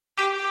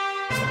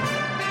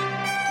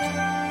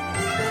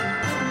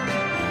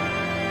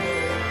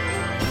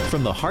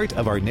From the heart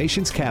of our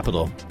nation's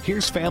capital,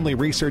 here's Family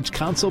Research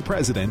Council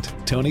President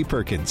Tony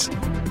Perkins.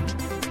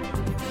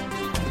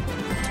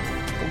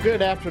 Well,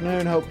 good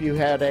afternoon. Hope you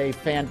had a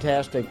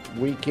fantastic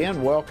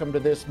weekend. Welcome to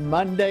this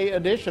Monday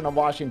edition of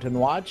Washington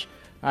Watch.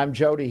 I'm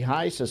Jody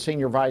Heiss, a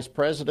Senior Vice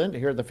President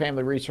here at the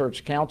Family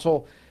Research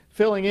Council,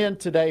 filling in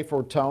today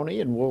for Tony,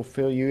 and we'll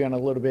fill you in a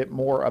little bit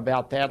more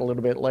about that a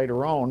little bit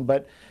later on.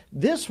 But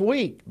this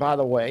week, by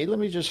the way, let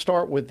me just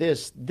start with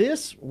this.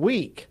 This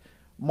week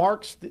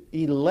marks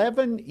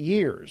 11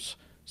 years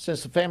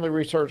since the Family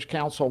Research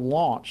Council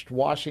launched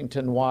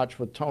Washington Watch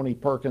with Tony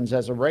Perkins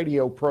as a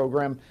radio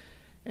program.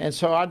 And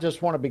so I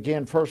just want to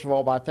begin, first of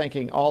all, by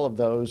thanking all of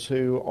those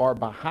who are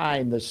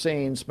behind the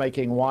scenes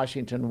making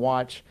Washington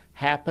Watch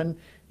happen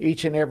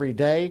each and every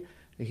day.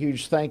 A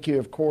huge thank you,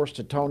 of course,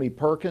 to Tony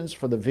Perkins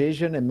for the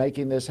vision and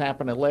making this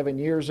happen 11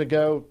 years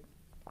ago,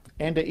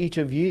 and to each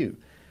of you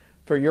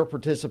for your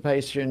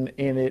participation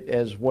in it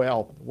as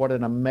well. What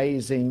an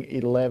amazing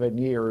 11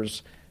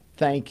 years.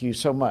 Thank you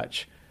so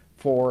much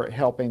for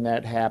helping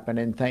that happen,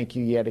 and thank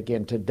you yet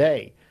again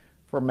today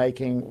for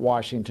making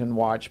Washington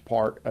Watch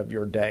part of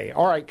your day.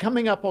 All right,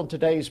 coming up on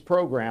today's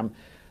program,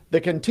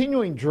 the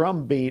continuing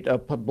drumbeat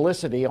of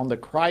publicity on the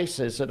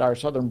crisis at our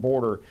southern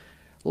border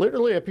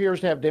literally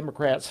appears to have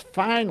Democrats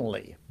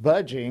finally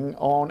budging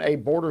on a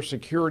border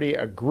security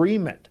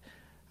agreement.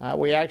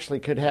 We actually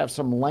could have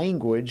some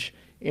language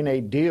in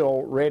a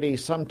deal ready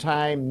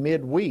sometime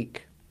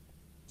midweek.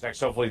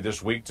 Next, hopefully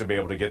this week to be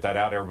able to get that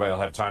out. Everybody will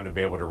have time to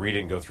be able to read it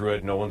and go through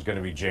it. No one's going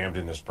to be jammed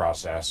in this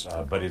process,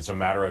 but it's a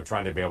matter of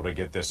trying to be able to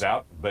get this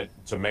out. But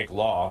to make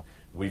law,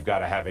 we've got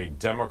to have a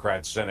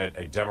Democrat Senate,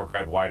 a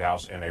Democrat White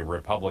House, and a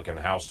Republican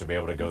House to be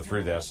able to go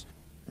through this.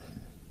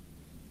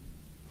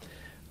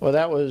 Well,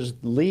 that was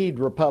lead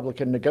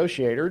Republican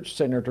negotiator,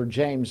 Senator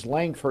James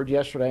Langford,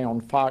 yesterday on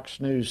Fox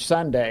News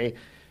Sunday.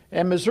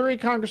 And Missouri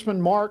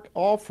Congressman Mark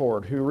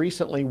Alford, who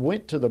recently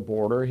went to the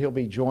border, he'll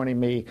be joining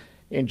me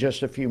in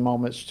just a few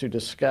moments to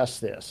discuss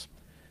this.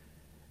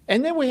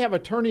 And then we have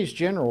attorneys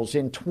generals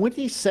in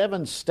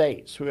 27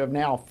 states who have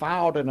now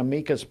filed an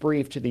amicus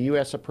brief to the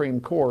U.S. Supreme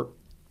Court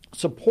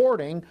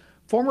supporting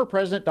former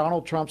President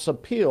Donald Trump's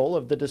appeal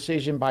of the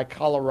decision by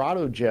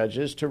Colorado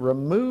judges to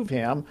remove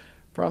him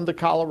from the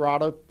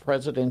Colorado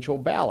presidential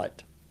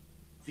ballot.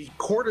 The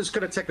court is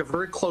going to take a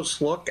very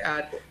close look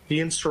at the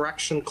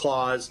insurrection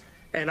clause,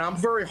 and I'm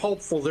very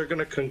hopeful they're going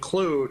to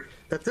conclude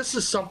that this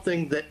is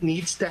something that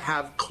needs to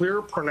have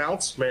clear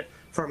pronouncement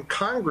from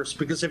Congress,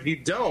 because if you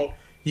don't,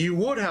 you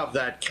would have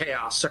that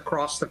chaos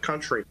across the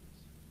country.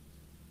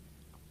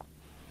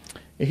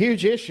 A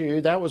huge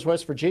issue. That was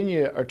West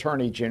Virginia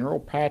Attorney General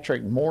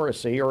Patrick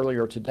Morrisey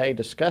earlier today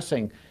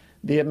discussing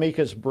the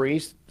amicus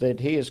brief that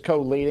he is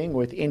co-leading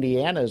with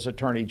Indiana's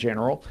Attorney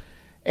General,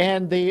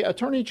 and the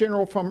Attorney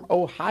General from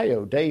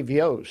Ohio, Dave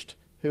Yost,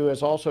 who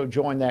has also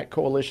joined that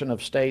coalition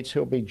of states.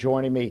 He'll be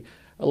joining me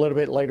a little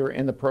bit later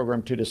in the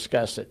program to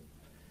discuss it.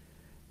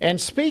 And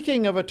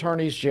speaking of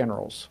attorneys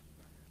generals,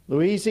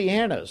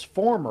 Louisiana's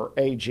former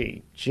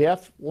AG,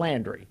 Jeff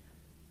Landry,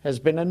 has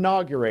been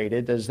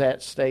inaugurated as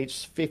that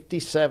state's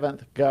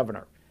 57th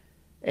governor.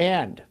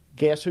 And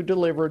guess who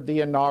delivered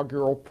the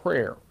inaugural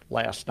prayer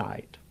last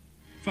night?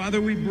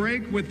 Father, we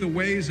break with the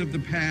ways of the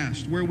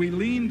past, where we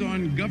leaned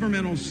on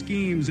governmental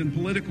schemes and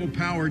political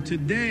power.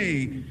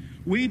 Today,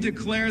 we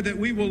declare that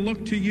we will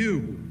look to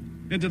you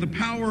and to the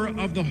power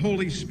of the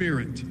Holy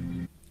Spirit.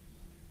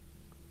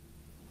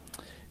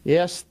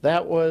 Yes,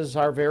 that was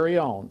our very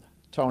own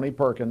Tony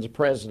Perkins,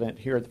 president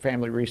here at the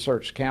Family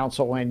Research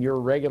Council and your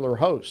regular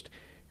host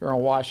here on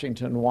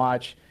Washington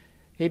Watch.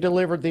 He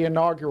delivered the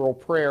inaugural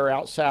prayer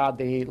outside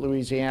the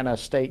Louisiana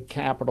state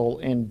capitol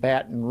in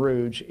Baton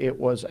Rouge. It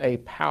was a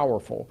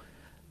powerful,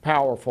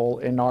 powerful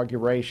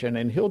inauguration,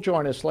 and he'll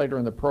join us later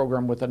in the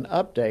program with an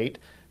update,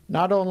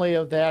 not only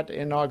of that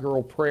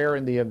inaugural prayer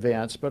and the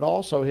events, but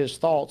also his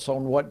thoughts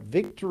on what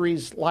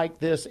victories like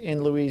this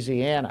in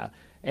Louisiana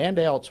and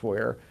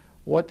elsewhere,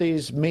 what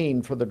these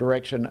mean for the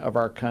direction of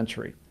our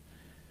country.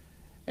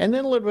 And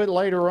then a little bit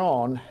later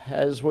on,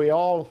 as we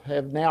all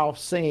have now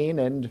seen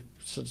and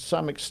to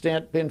some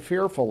extent been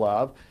fearful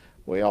of,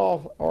 we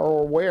all are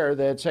aware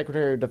that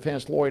Secretary of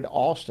Defense Lloyd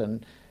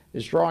Austin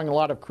is drawing a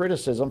lot of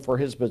criticism for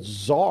his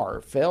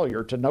bizarre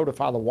failure to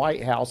notify the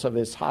White House of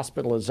his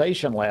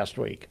hospitalization last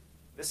week.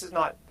 This is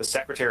not the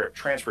Secretary of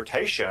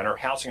Transportation or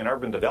Housing and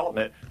Urban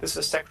Development. This is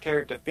the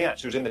Secretary of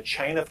Defense, who's in the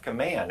chain of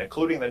command,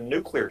 including the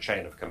nuclear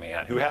chain of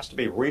command, who has to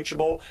be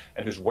reachable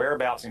and whose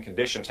whereabouts and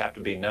conditions have to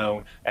be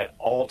known at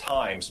all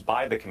times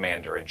by the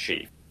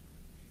Commander-in-Chief.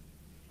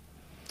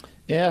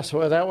 Yes,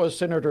 well, that was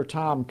Senator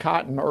Tom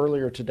Cotton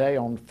earlier today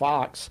on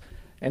Fox.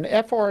 And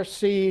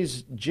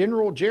FRC's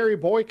General Jerry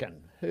Boykin,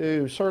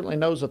 who certainly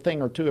knows a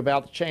thing or two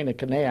about the chain of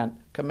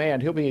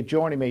command, he'll be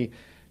joining me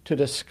to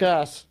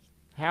discuss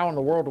how in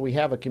the world do we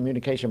have a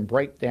communication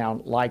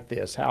breakdown like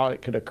this, how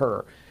it could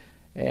occur.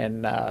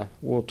 And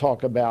we'll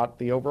talk about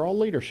the overall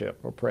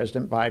leadership of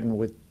President Biden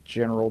with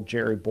General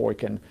Jerry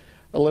Boykin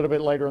a little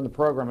bit later in the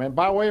program. And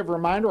by way of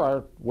reminder,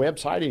 our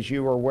website, as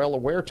you are well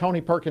aware,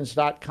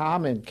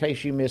 TonyPerkins.com, in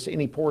case you miss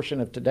any portion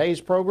of today's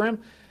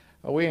program.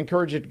 We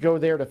encourage you to go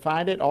there to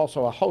find it.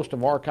 Also, a host of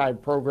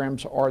archived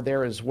programs are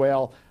there as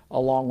well,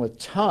 along with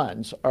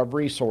tons of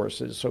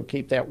resources. So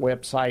keep that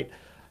website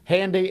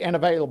handy and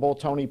available,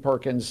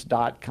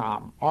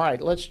 TonyPerkins.com. All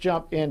right, let's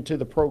jump into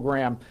the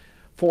program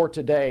for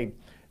today.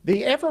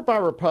 The effort by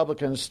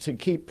Republicans to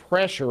keep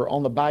pressure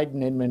on the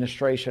Biden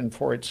administration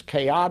for its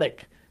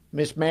chaotic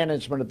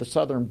mismanagement of the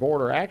southern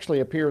border actually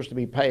appears to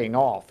be paying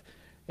off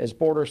as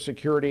border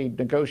security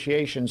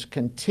negotiations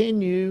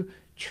continue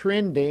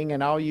trending,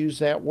 and I'll use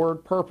that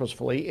word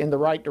purposefully, in the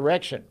right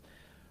direction.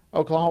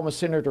 Oklahoma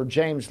Senator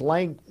James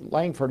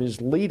Langford is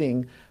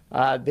leading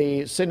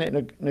the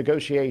Senate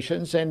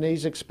negotiations, and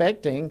he's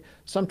expecting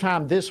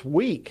sometime this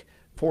week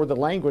for the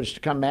language to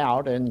come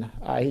out, and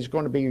he's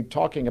going to be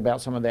talking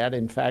about some of that,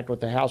 in fact,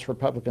 with the House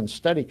Republican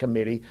Study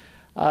Committee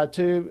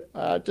to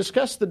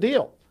discuss the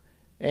deal.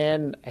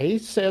 And he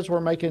says we're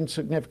making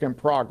significant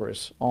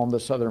progress on the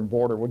southern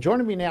border. Well,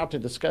 joining me now to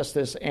discuss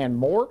this and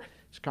more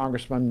is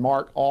Congressman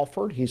Mark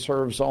Alford. He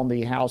serves on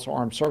the House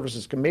Armed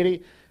Services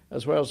Committee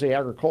as well as the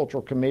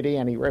Agricultural Committee,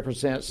 and he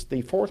represents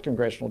the 4th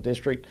Congressional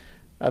District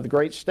of the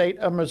great state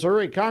of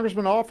Missouri.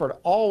 Congressman Alford,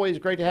 always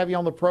great to have you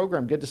on the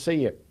program. Good to see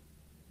you.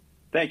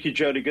 Thank you,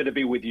 Jody. Good to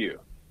be with you.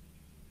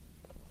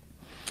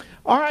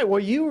 All right. Well,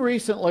 you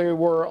recently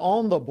were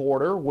on the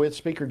border with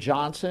Speaker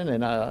Johnson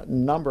and a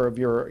number of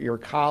your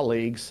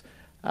colleagues.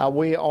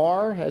 We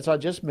are, as I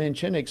just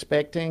mentioned,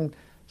 expecting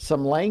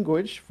some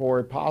language for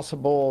a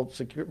possible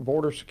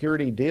border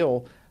security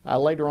deal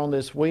later on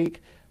this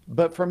week.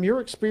 But from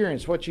your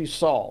experience, what you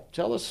saw,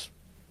 tell us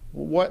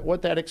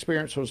what that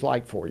experience was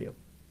like for you.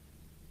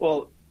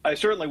 Well, I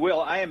certainly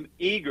will. I am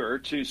eager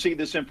to see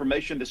this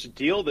information, this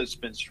deal that's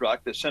been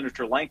struck that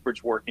Senator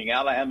Langford's working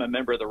out. I am a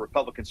member of the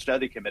Republican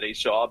Study Committee,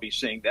 so I'll be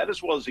seeing that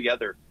as well as the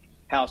other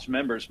House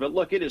members. But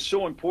look, it is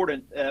so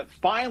important.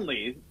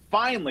 Finally,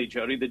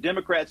 Jody, the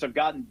Democrats have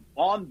gotten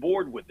on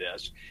board with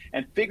this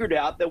and figured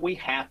out that we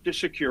have to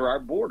secure our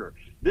border.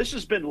 This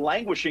has been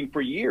languishing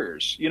for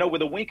years. You know,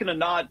 with a wink and a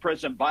nod,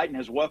 President Biden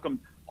has welcomed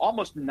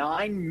almost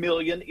 9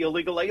 million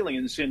illegal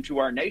aliens into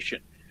our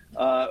nation.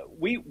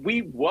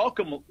 We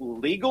welcome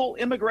legal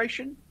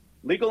immigration.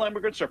 Legal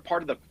immigrants are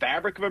part of the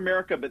fabric of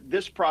America, but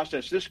this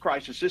process, this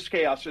crisis, this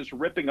chaos is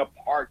ripping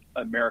apart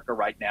America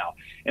right now.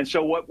 And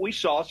so what we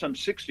saw, some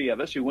 60 of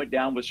us who went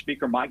down with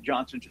Speaker Mike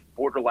Johnson to the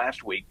border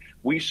last week,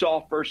 we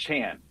saw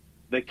firsthand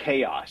the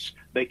chaos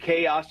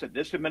that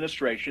this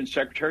administration,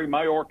 Secretary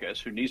Mayorkas,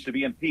 who needs to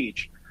be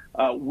impeached,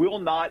 will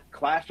not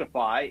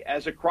classify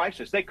as a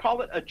crisis. They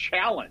call it a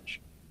challenge.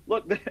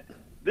 Look,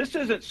 this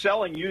isn't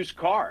selling used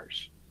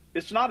cars.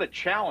 It's not a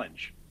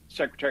challenge,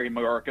 Secretary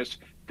Mayorkas.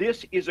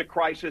 This is a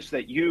crisis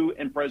that you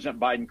and President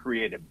Biden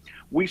created.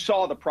 We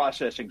saw the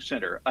processing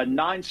center, a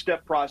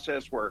 9-step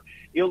process where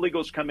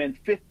illegals come in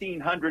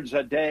 1,500s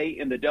a day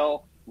in the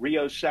Del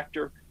Rio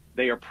sector.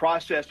 They are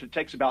processed. It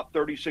takes about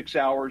 36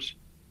 hours.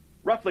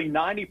 Roughly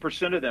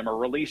 90% of them are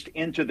released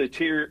into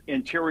the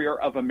interior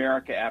of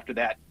America after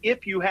that.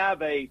 If you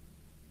have a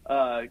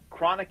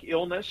chronic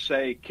illness,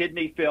 say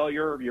kidney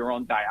failure, you're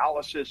on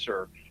dialysis,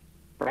 or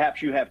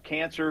perhaps you have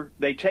cancer,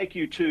 they take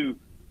you to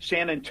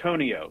San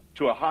Antonio,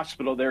 to a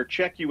hospital there,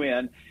 check you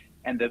in,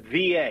 and the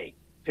VA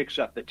picks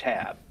up the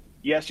tab.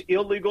 Yes,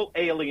 illegal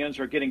aliens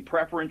are getting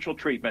preferential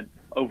treatment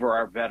over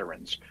our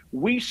veterans.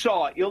 We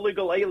saw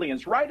illegal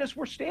aliens right as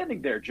we're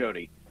standing there,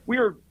 Jody. We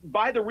were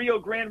by the Rio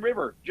Grande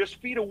River, just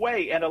feet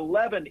away, and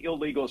 11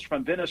 illegals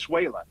from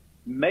Venezuela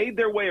made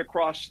their way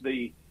across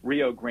the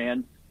Rio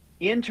Grande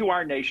into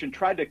our nation,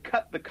 tried to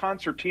cut the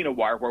concertina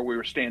wire where we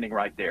were standing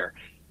right there.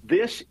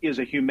 This is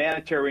a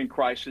humanitarian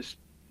crisis.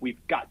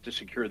 We've got to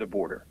secure the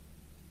border.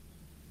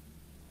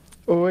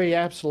 We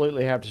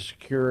absolutely have to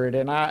secure it.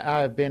 And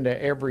I've been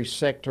to every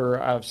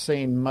sector. I've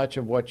seen much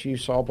of what you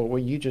saw, but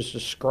what you just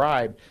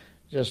described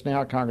just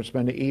now,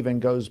 Congressman, even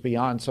goes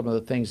beyond some of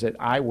the things that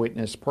I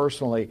witnessed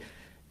personally.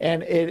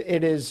 And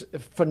it is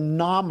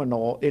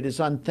phenomenal. It is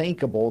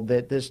unthinkable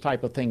that this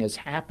type of thing is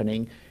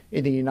happening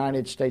in the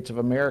United States of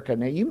America.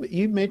 Now,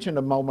 you mentioned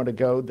a moment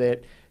ago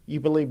that you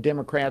believe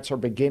Democrats are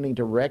beginning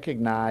to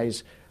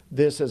recognize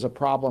this as a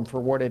problem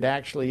for what it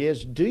actually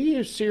is. Do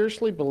you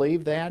seriously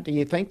believe that? Do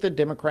you think the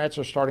Democrats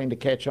are starting to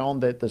catch on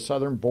that the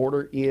southern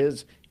border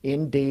is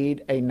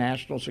indeed a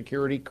national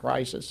security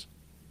crisis?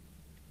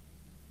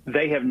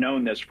 They have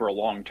known this for a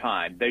long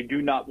time. They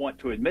do not want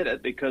to admit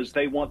it because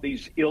they want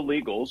these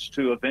illegals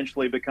to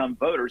eventually become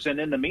voters. And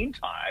in the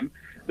meantime,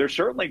 they're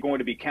certainly going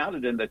to be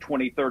counted in the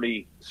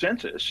 2030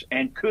 census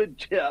and could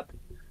tip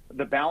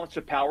the balance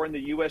of power in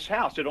the U.S.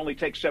 House. It only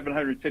takes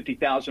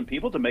 750,000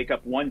 people to make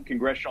up one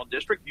congressional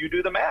district. You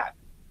do the math.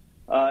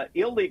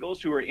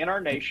 Illegals who are in our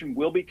nation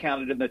will be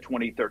counted in the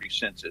 2030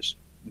 census.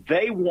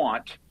 They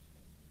want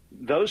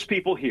those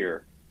people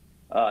here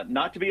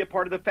not to be a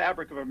part of the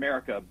fabric of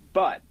America,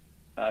 but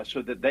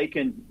so that they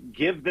can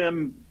give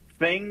them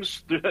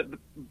things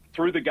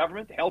through the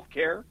government, health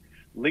care,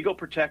 legal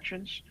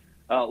protections,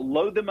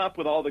 load them up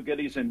with all the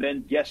goodies, and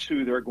then guess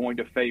who they're going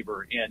to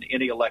favor in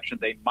any election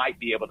they might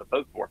be able to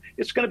vote for?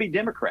 It's going to be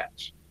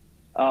Democrats.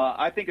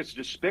 I think it's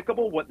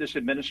despicable what this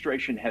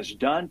administration has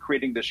done,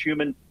 creating this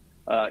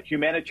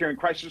humanitarian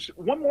crisis.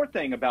 One more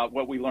thing about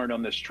what we learned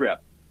on this trip.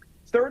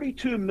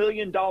 $32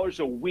 million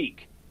a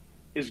week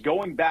is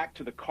going back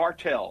to the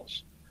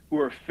cartels who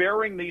are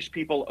ferrying these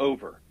people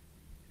over.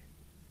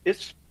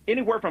 It's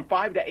anywhere from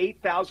 $5,000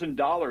 to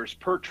 $8,000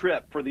 per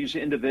trip for these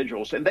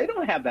individuals, and they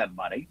don't have that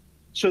money.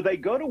 So they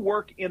go to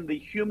work in the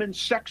human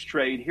sex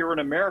trade here in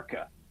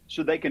America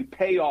so they can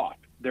pay off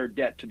their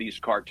debt to these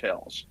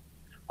cartels.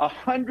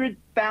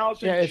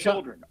 100,000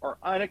 children are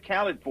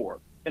unaccounted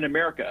for in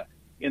America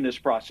in this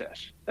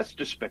process. That's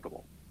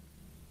despicable.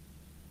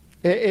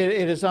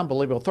 It is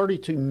unbelievable.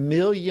 32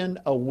 million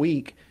a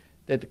week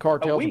that the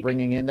cartels are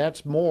bringing in.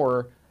 That's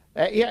more.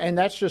 And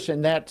that's just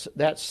in that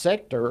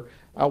sector,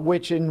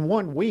 which in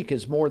 1 week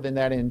is more than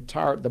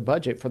the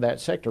budget for that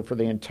sector for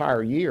the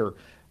entire year.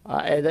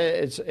 And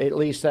at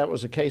least that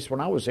was the case when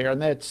I was there,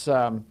 and that's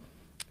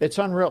it's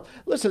unreal.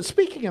 Listen,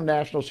 speaking of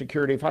national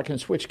security, if I can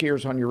switch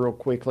gears on you real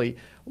quickly,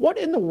 what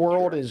in the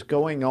world is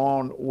going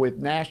on with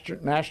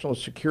national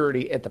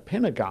security at the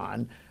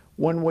Pentagon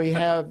when we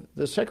have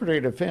the Secretary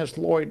of Defense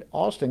Lloyd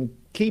Austin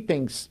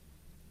keeping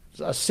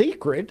a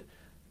secret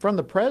from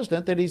the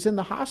president that he's in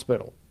the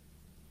hospital?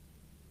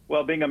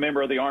 Well, being a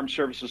member of the Armed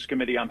Services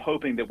Committee, I'm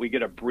hoping that we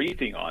get a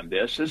briefing on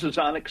this. This is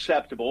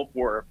unacceptable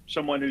for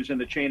someone who's in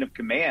the chain of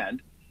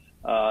command,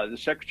 the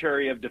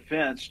Secretary of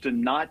Defense, to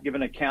not give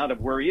an account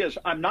of where he is.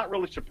 I'm not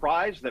really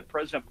surprised that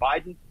President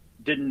Biden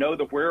didn't know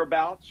the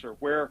whereabouts or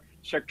where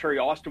Secretary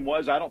Austin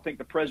was. I don't think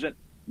the president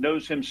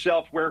knows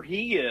himself where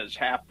he is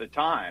half the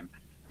time.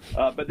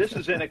 But this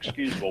is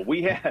inexcusable.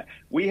 We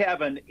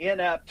have an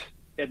inept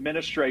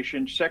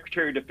administration.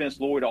 Secretary of Defense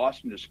Lloyd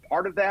Austin is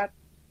part of that,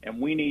 and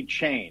we need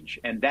change.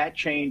 And that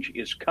change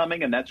is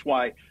coming, and that's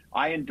why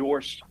I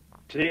endorse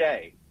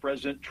today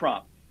President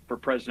Trump for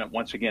president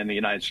once again in the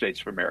United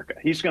States of America.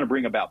 He's going to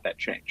bring about that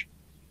change.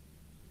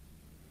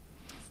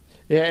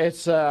 Yeah,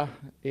 it's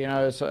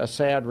it's a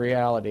sad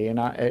reality, and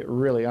it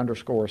really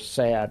underscores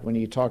sad when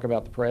you talk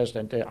about the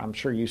president. I'm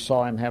sure you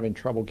saw him having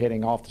trouble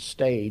getting off the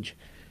stage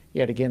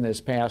yet again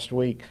this past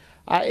week.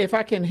 If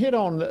I can hit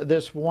on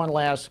this one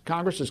last,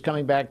 Congress is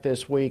coming back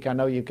this week. I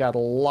know you've got a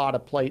lot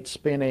of plates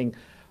spinning.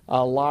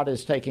 A lot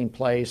is taking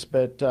place.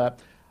 But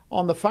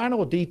on the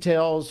final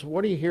details,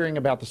 what are you hearing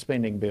about the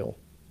spending bill?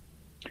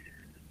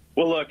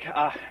 Well, look,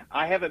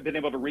 I haven't been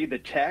able to read the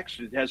text.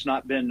 It has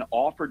not been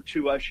offered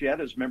to us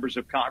yet as members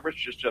of Congress.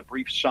 Just a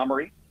brief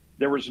summary.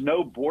 There was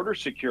no border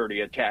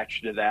security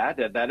attached to that.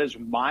 That is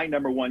my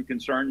number one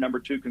concern. Number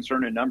two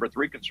concern and number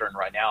three concern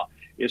right now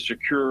is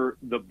secure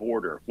the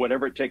border,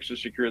 whatever it takes to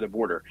secure the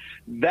border.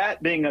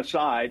 That being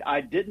aside,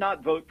 I did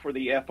not vote for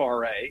the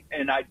FRA,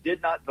 and I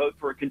did not vote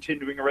for a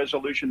continuing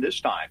resolution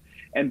this time.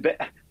 And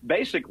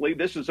basically,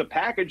 this is a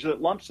package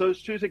that lumps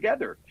those two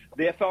together.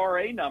 The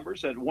FRA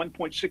numbers at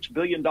 $1.6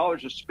 billion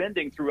of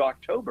spending through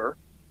October,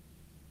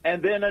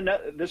 and then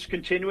this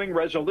continuing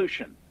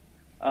resolution.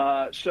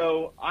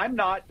 So I'm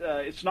not,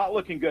 it's not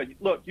looking good.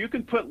 Look, you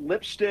can put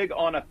lipstick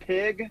on a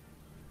pig,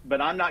 but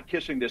I'm not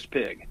kissing this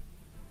pig.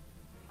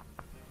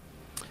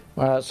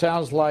 Well, it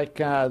sounds like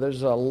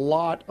there's a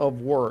lot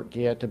of work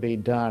yet to be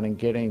done in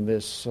getting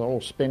this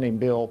whole spending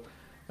bill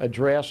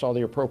addressed, all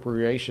the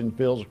appropriation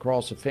bills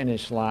across the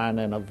finish line,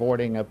 and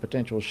avoiding a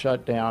potential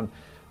shutdown.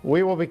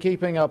 We will be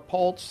keeping a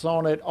pulse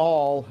on it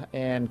all.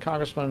 And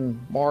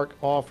Congressman Mark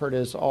Alford,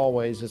 as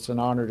always, it's an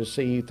honor to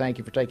see you. Thank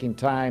you for taking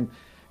time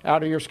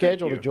out of your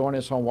schedule to join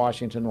us on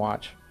Washington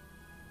Watch.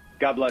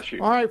 God bless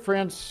you. All right,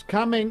 friends,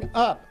 coming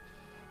up,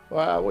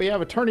 we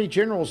have attorney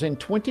generals in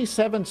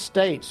 27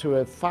 states who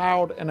have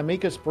filed an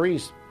amicus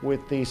brief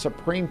with the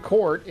Supreme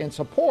Court in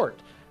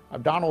support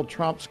of Donald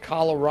Trump's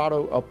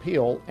Colorado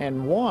appeal,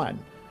 and one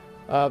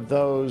of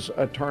those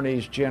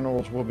attorneys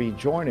generals will be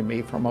joining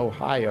me from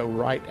Ohio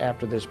right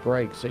after this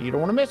break. So you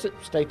don't want to miss it.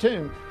 Stay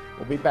tuned.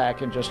 We'll be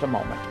back in just a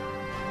moment.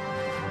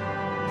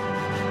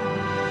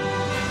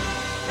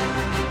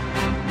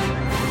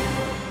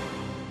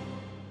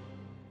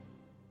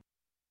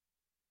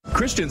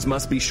 Christians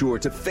must be sure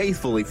to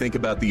faithfully think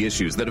about the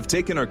issues that have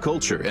taken our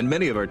culture and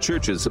many of our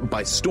churches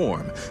by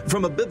storm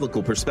from a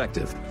biblical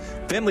perspective.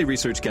 Family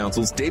Research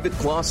Council's David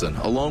Clausen,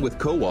 along with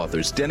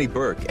co-authors Denny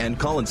Burke and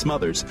Colin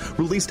Smothers,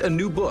 released a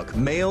new book,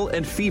 Male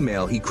and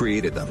Female, He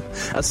Created Them,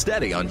 a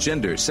study on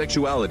gender,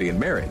 sexuality, and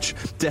marriage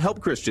to help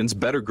Christians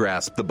better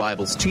grasp the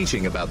Bible's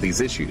teaching about these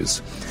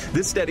issues.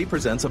 This study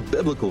presents a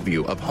biblical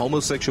view of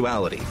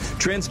homosexuality,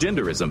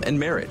 transgenderism, and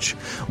marriage.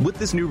 With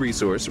this new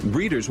resource,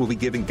 readers will be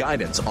given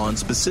guidance on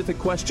specific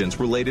specific questions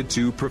related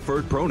to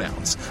preferred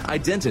pronouns,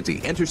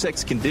 identity,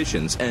 intersex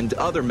conditions, and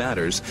other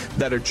matters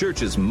that our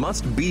churches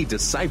must be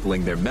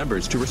discipling their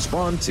members to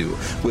respond to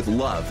with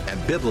love and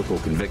biblical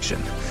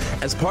conviction.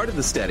 As part of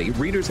the study,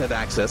 readers have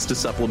access to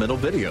supplemental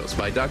videos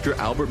by Dr.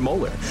 Albert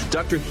Mohler,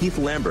 Dr. Heath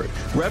Lambert,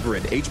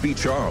 Reverend H.B.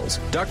 Charles,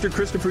 Dr.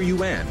 Christopher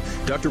Yuan,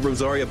 Dr.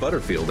 Rosaria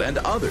Butterfield, and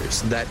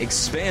others that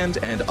expand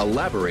and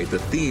elaborate the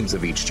themes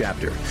of each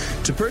chapter.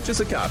 To purchase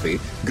a copy,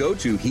 go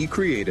to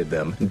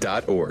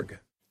hecreatedthem.org.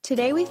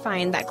 Today we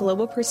find that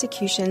global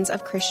persecutions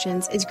of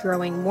Christians is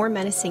growing more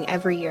menacing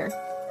every year.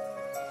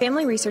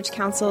 Family Research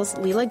Council's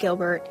Leila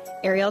Gilbert,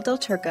 Ariel Del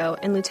Turco,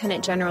 and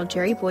Lieutenant General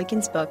Jerry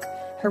Boykin's book,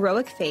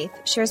 Heroic Faith,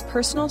 shares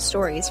personal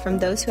stories from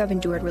those who have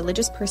endured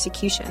religious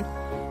persecution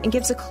and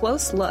gives a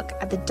close look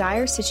at the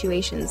dire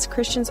situations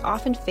Christians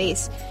often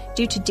face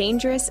due to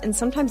dangerous and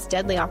sometimes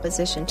deadly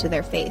opposition to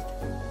their faith.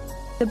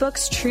 The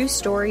book's true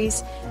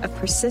stories of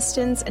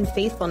persistence and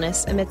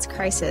faithfulness amidst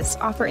crisis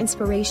offer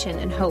inspiration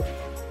and hope.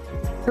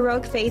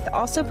 Heroic Faith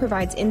also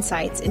provides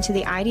insights into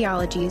the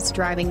ideologies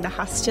driving the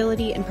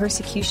hostility and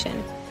persecution,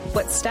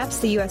 what steps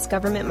the U.S.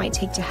 government might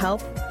take to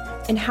help,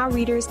 and how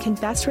readers can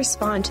best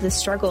respond to the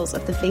struggles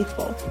of the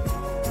faithful.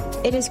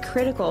 It is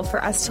critical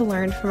for us to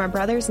learn from our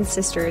brothers and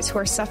sisters who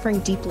are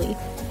suffering deeply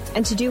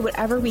and to do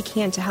whatever we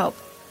can to help.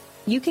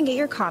 You can get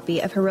your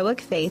copy of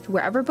Heroic Faith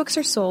wherever books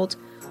are sold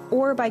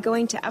or by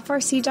going to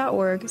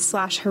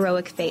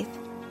frc.org/heroicfaith.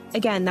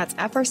 Again, that's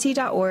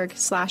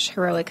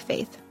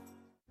frc.org/heroicfaith.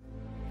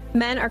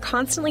 Men are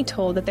constantly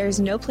told that there is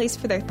no place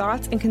for their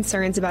thoughts and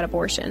concerns about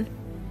abortion.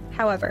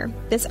 However,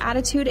 this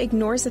attitude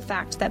ignores the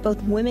fact that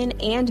both women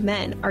and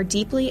men are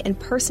deeply and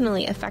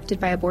personally affected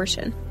by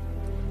abortion.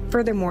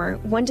 Furthermore,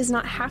 one does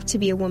not have to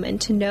be a woman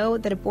to know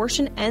that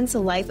abortion ends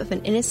the life of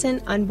an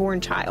innocent,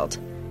 unborn child.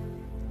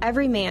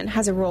 Every man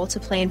has a role to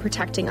play in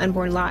protecting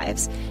unborn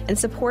lives and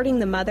supporting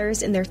the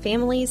mothers in their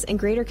families and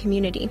greater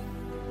community,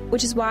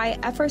 which is why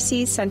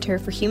FRC's Center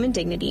for Human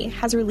Dignity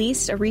has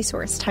released a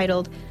resource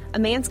titled A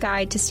Man's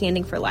Guide to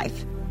Standing for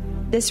Life.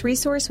 This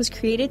resource was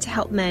created to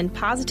help men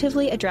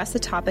positively address the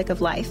topic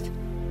of life.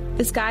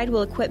 This guide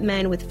will equip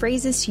men with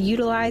phrases to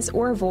utilize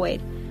or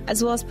avoid,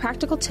 as well as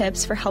practical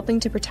tips for helping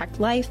to protect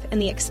life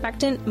and the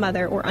expectant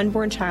mother or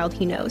unborn child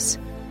he knows.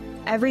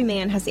 Every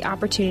man has the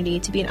opportunity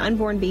to be an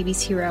unborn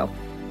baby's hero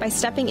by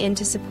stepping in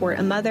to support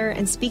a mother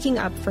and speaking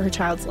up for her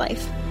child's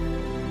life.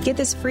 Get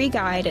this free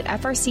guide at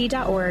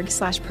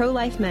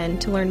frc.org/prolifemen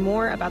to learn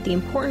more about the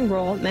important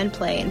role men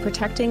play in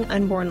protecting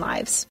unborn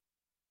lives.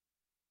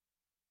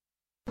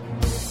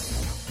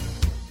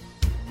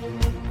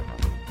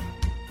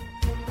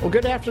 Well,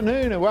 good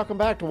afternoon and welcome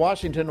back to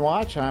Washington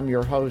Watch. I'm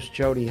your host,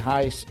 Jody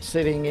Heiss,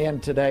 sitting in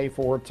today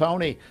for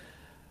Tony.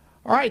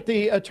 All right,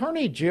 the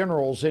attorney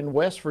generals in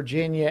West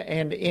Virginia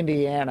and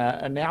Indiana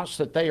announced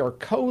that they are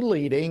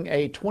co-leading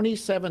a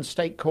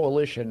 27-state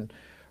coalition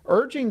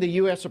urging the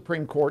U.S.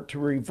 Supreme Court to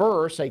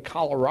reverse a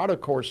Colorado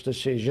court's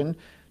decision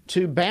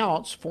to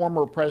bounce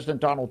former President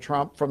Donald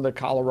Trump from the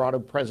Colorado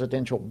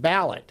presidential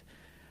ballot.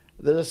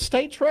 The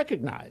states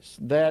recognize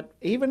that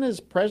even as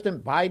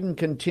President Biden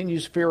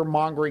continues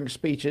fear-mongering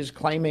speeches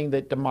claiming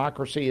that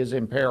democracy is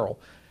in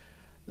peril,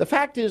 the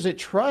fact is that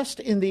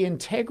trust in the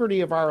integrity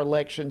of our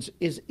elections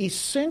is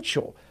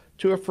essential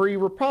to a free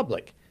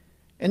republic.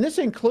 And this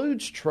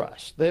includes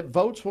trust that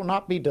votes will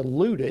not be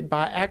diluted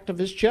by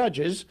activist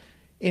judges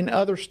in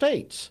other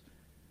states.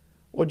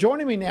 Well,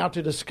 joining me now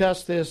to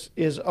discuss this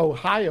is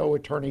Ohio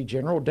Attorney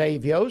General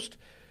Dave Yost,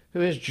 who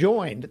has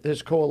joined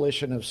this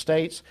coalition of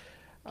states.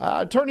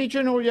 Attorney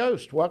General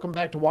Yost, welcome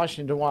back to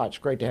Washington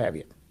Watch. Great to have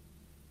you.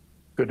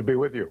 Good to be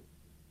with you.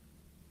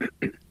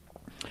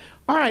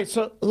 All right,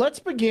 so let's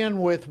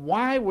begin with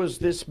why was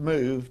this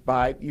move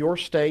by your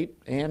state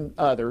and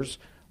others?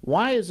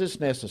 Why is this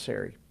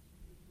necessary?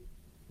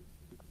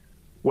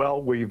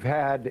 Well, we've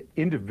had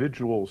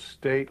individual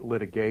state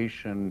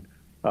litigation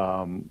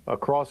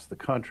across the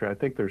country. I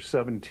think there's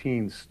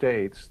 17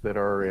 states that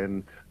are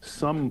in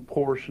some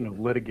portion of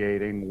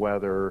litigating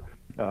whether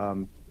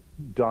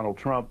Donald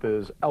Trump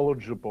is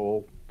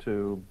eligible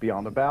to be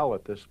on the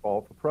ballot this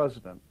fall for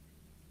president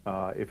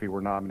if he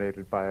were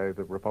nominated by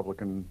the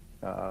Republican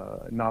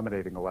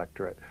nominating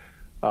electorate.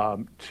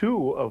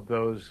 Two of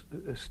those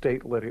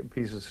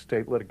pieces of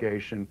state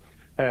litigation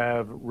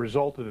have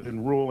resulted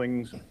in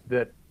rulings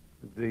that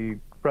the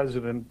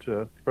President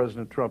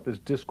Trump is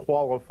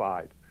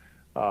disqualified.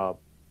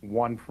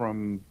 One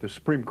from the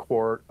Supreme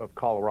Court of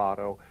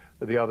Colorado,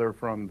 the other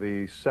from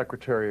the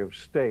Secretary of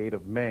State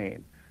of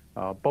Maine.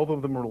 Both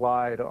of them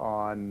relied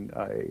on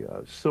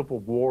a Civil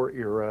War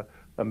era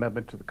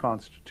amendment to the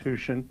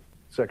Constitution,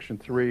 Section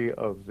 3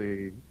 of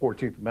the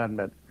 14th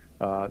Amendment,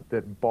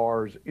 that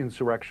bars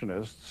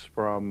insurrectionists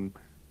from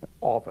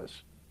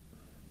office.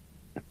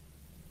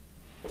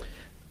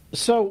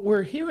 So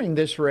we're hearing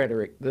this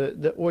rhetoric,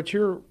 what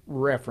you're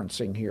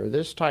referencing here,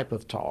 this type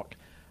of talk,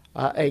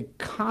 a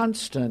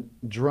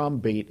constant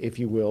drumbeat, if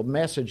you will,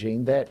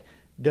 messaging that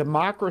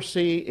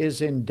democracy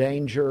is in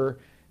danger.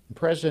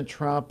 President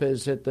Trump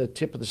is at the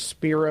tip of the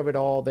spear of it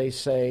all, they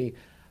say.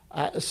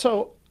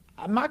 So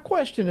my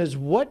question is,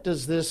 what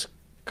does this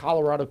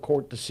Colorado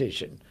court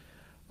decision,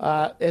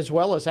 as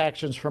well as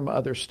actions from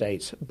other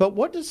states, but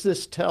what does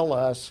this tell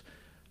us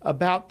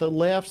about the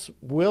left's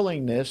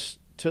willingness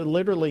to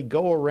literally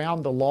go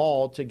around the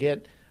law to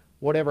get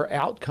whatever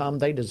outcome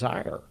they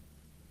desire?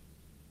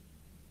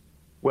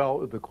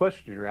 Well, the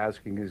question you're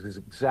asking is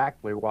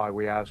exactly why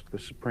we asked the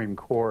Supreme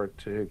Court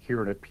to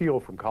hear an appeal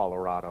from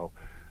Colorado.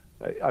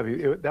 I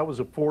mean, that was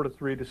a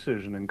 4-3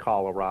 decision in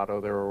Colorado.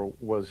 There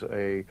was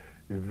a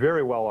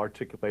very well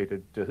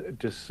articulated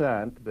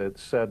dissent that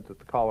said that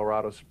the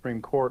Colorado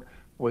Supreme Court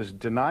was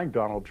denying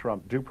Donald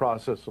Trump due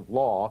process of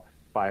law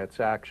by its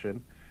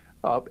action.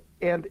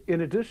 And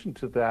in addition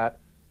to that,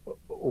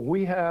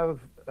 we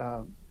have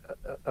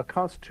a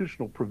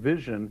constitutional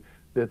provision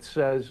that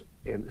says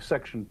in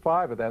Section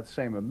 5 of that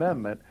same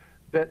amendment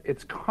that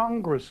it's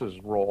Congress's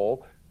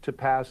role to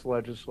pass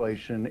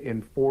legislation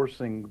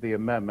enforcing the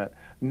amendment,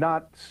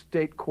 not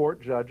state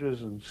court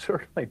judges and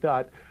certainly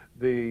not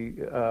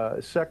the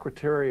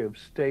Secretary of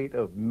State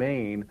of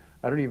Maine.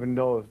 I don't even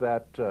know if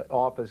that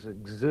office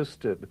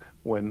existed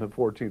when the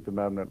 14th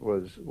Amendment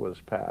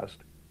was passed.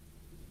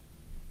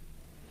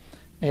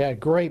 Yeah,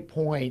 great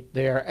point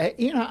there.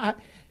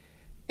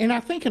 And I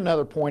think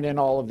another point in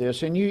all of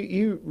this, and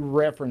you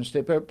referenced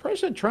it, but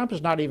President Trump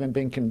has not even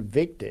been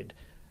convicted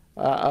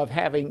of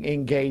having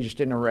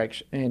engaged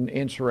in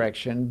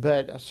insurrection.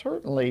 But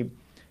certainly,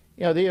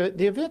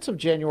 the events of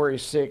January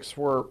 6th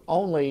were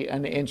only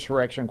an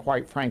insurrection,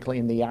 quite frankly,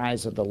 in the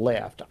eyes of the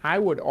left. I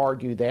would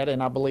argue that,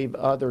 and I believe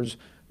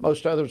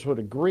most others would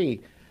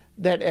agree,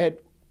 that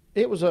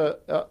it was a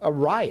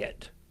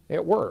riot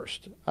at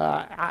worst.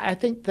 I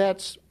think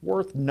that's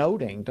worth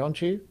noting,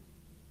 don't you?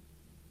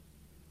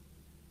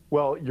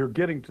 Well, you're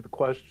getting to the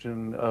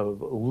question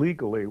of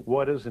legally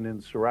what is an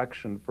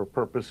insurrection for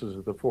purposes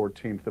of the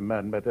 14th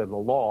Amendment and the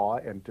law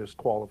and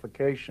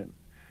disqualification.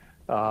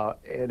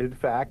 And in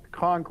fact,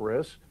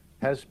 Congress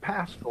has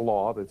passed a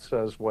law that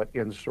says what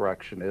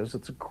insurrection is.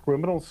 It's a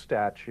criminal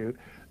statute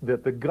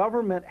that the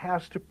government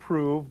has to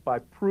prove by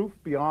proof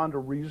beyond a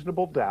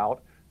reasonable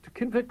doubt to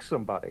convict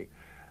somebody.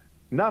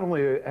 Not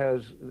only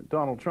has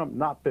Donald Trump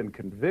not been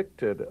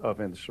convicted of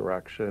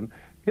insurrection,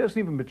 he hasn't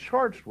even been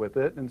charged with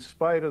it, in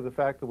spite of the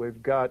fact that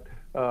we've got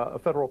a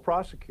federal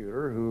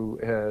prosecutor who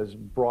has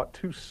brought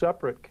 2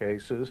 separate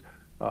cases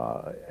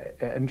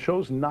and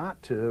chose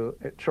not to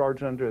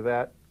charge under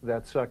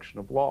that section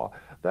of law.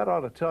 That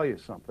ought to tell you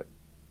something.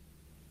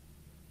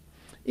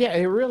 Yeah,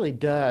 it really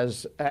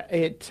does.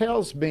 It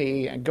tells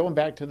me, and going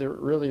back to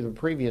the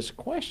previous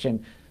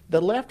question,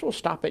 the left will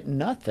stop at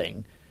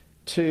nothing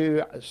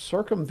to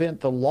circumvent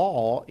the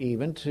law,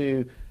 even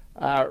to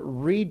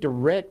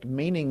redirect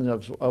meaning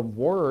of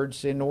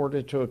words in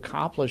order to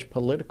accomplish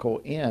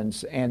political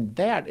ends. And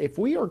that, if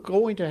we are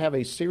going to have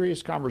a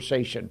serious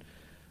conversation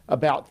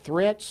about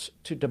threats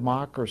to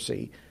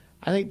democracy,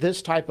 I think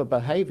this type of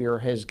behavior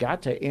has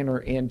got to enter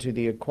into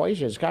the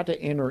equation. It's got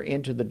to enter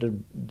into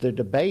the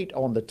debate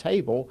on the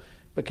table,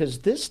 because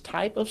this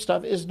type of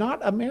stuff is not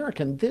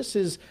American. This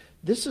is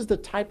the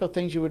type of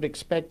things you would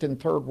expect in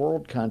third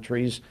world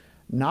countries,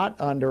 not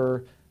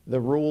under the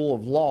rule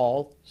of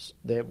law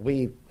that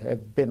we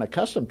have been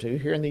accustomed to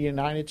here in the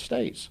United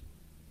States.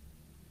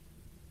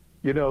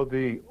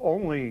 The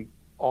only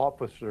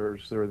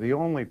officers, they're the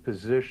only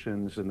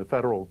positions in the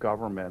federal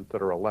government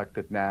that are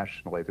elected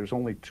nationally. There's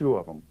only 2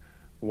 of them.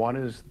 One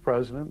is the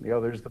president, the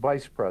other is the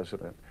vice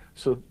president.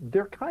 So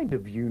they're kind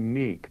of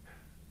unique.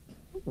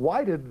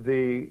 Why did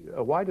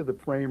the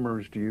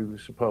framers, do you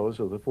suppose,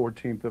 of the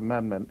 14th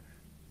Amendment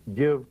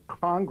give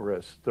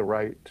Congress the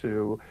right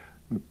to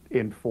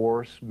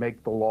enforce,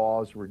 make the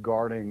laws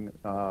regarding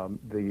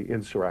the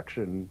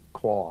insurrection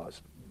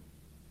clause?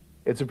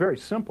 It's a very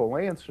simple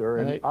answer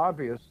and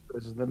obvious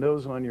as the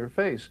nose on your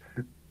face.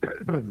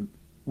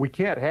 We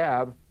can't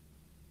have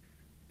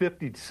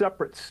 50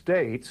 separate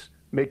states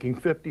making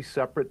 50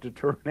 separate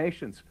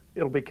determinations.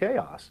 It'll be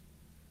chaos.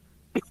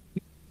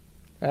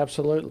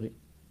 Absolutely.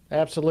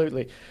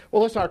 Absolutely.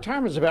 Well, listen, our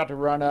time is about to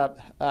run out,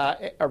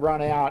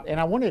 and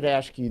I wanted to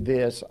ask you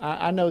this.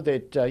 I know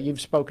that you've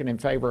spoken in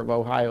favor of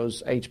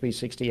Ohio's HB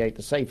 68,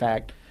 the SAFE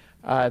Act,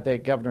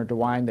 that Governor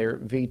DeWine there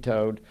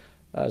vetoed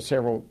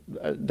several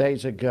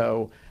days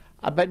ago.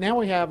 But now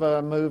we have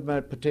a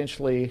movement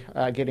potentially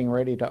getting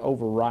ready to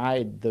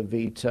override the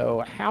veto.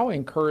 How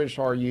encouraged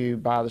are you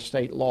by the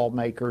state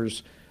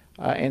lawmakers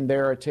in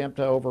their attempt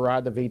to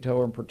override the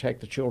veto and protect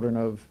the children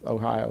of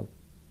Ohio?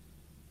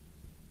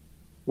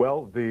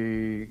 Well,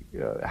 the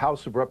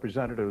House of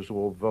Representatives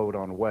will vote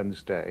on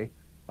Wednesday,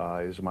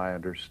 is my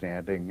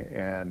understanding.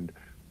 And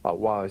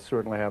while I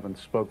certainly haven't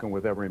spoken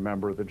with every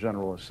member of the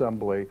General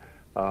Assembly,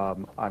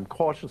 I'm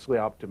cautiously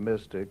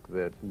optimistic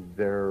that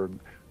they're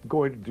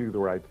going to do the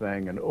right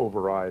thing and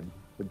override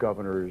the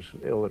governor's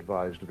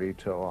ill-advised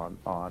veto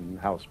on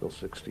House Bill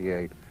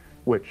 68,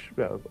 which,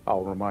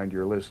 I'll remind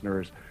your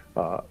listeners,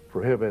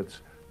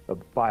 prohibits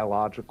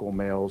biological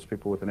males,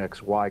 people with an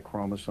XY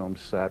chromosome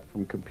set,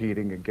 from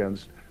competing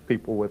against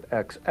people with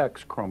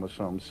XX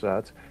chromosome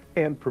sets,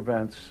 and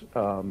prevents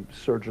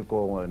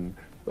surgical and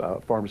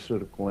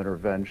pharmaceutical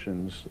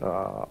interventions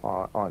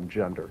on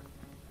gender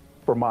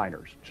for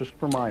minors, just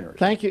for minors.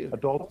 Thank you.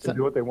 Adults can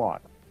do what they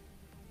want.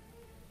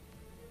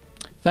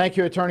 Thank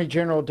you, Attorney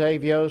General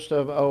Dave Yost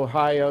of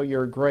Ohio.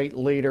 You're a great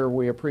leader.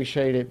 We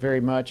appreciate it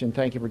very much, and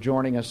thank you for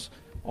joining us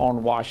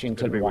on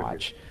Washington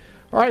Watch.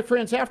 All right,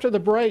 friends, after the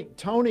break,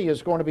 Tony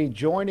is going to be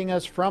joining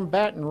us from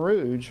Baton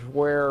Rouge,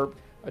 where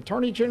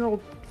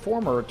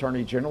former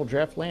Attorney General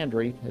Jeff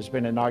Landry has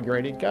been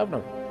inaugurated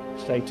governor.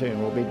 Stay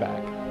tuned. We'll be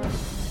back.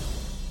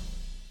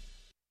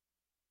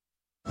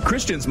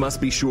 Christians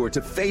must be sure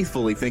to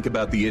faithfully think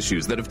about the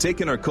issues that have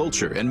taken our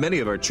culture and many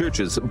of our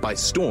churches by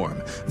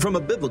storm from a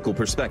biblical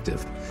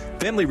perspective.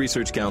 Family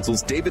Research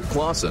Council's David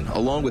Clausen,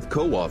 along with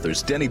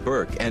co-authors Denny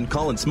Burke and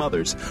Colin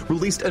Smothers,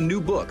 released a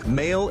new book,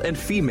 Male and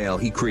Female,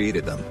 He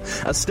Created Them,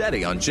 a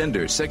study on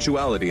gender,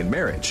 sexuality, and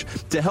marriage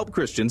to help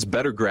Christians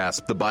better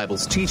grasp the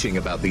Bible's teaching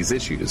about these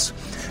issues.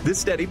 This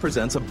study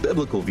presents a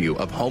biblical view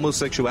of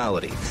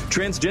homosexuality,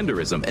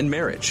 transgenderism, and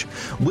marriage.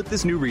 With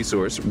this new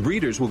resource,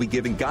 readers will be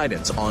given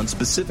guidance on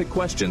specific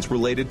questions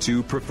related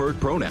to preferred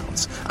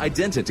pronouns,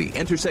 identity,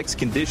 intersex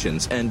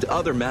conditions, and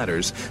other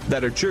matters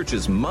that our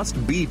churches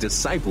must be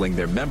discipling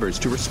their members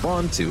to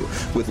respond to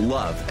with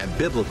love and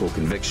biblical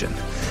conviction.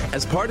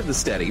 As part of the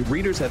study,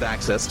 readers have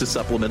access to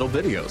supplemental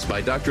videos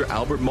by Dr.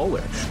 Albert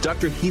Mohler,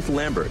 Dr. Heath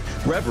Lambert,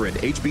 Reverend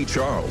H.B.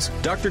 Charles,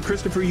 Dr.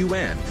 Christopher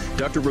Yuan,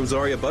 Dr.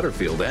 Rosaria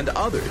Butterfield, and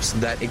others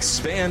that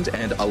expand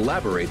and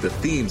elaborate the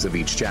themes of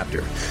each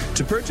chapter.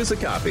 To purchase a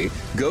copy,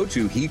 go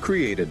to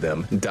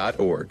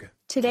hecreatedthem.org.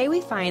 Today we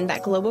find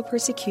that global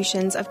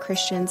persecutions of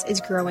Christians is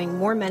growing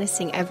more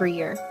menacing every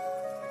year.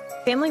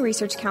 Family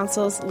Research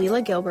Council's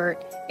Leila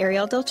Gilbert,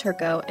 Ariel Del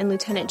Turco, and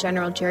Lieutenant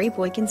General Jerry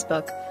Boykin's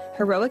book,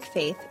 Heroic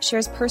Faith,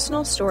 shares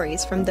personal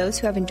stories from those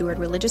who have endured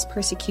religious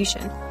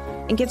persecution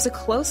and gives a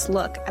close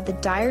look at the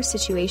dire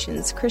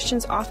situations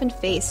Christians often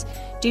face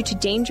due to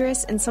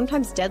dangerous and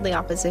sometimes deadly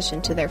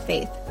opposition to their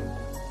faith.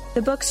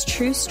 The book's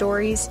true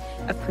stories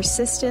of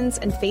persistence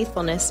and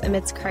faithfulness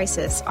amidst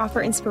crisis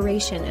offer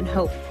inspiration and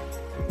hope.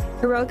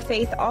 Heroic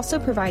Faith also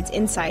provides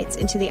insights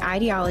into the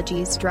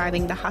ideologies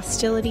driving the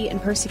hostility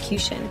and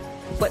persecution,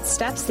 what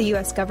steps the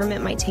U.S.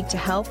 government might take to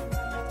help,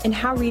 and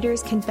how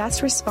readers can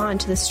best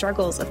respond to the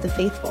struggles of the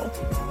faithful.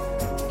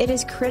 It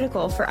is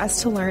critical for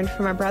us to learn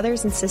from our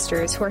brothers and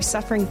sisters who are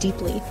suffering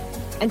deeply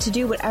and to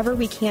do whatever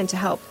we can to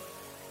help.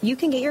 You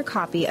can get your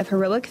copy of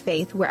Heroic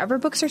Faith wherever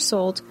books are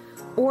sold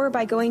or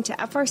by going to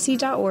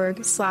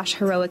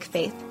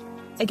frc.org/heroicfaith.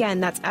 Again,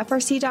 that's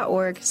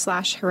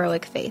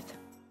frc.org/heroicfaith.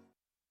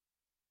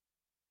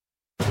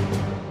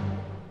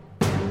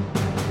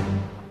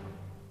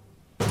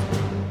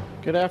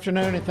 Good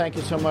afternoon, and thank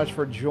you so much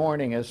for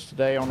joining us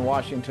today on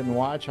Washington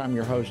Watch. I'm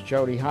your host,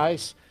 Jody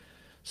Heiss,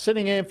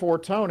 sitting in for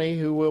Tony,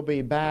 who will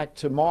be back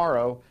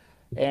tomorrow.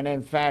 And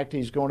in fact,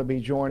 he's going to be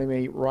joining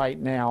me right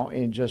now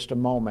in just a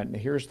moment.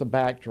 Here's the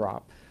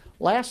backdrop.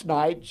 Last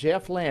night,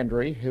 Jeff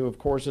Landry, who of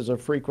course is a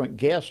frequent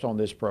guest on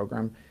this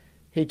program,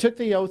 he took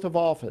the oath of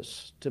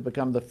office to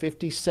become the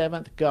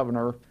 57th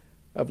governor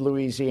of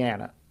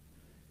Louisiana.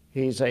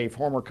 He's a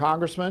former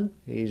congressman.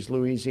 He's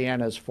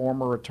Louisiana's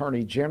former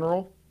attorney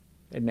general,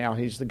 and now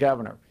he's the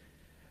governor.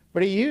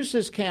 But he used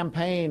his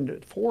campaign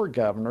for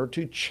governor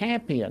to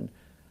champion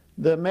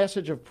the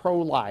message of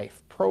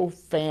pro-life,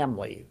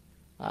 pro-family,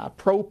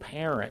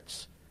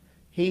 pro-parents.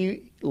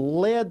 He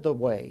led the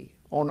way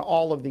on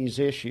all of these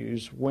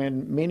issues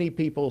when many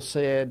people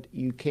said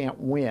you can't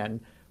win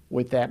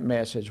with that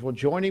message. Well,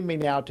 joining me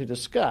now to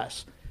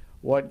discuss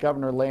what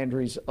Governor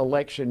Landry's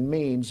election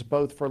means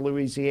both for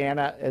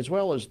Louisiana as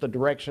well as the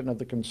direction of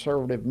the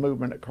conservative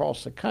movement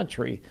across the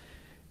country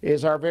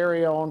is our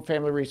very own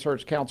Family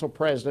Research Council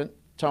President,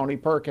 Tony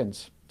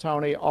Perkins.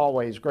 Tony,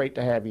 always great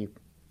to have you.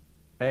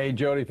 Hey,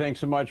 Jody, thanks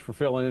so much for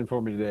filling in for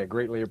me today. I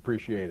greatly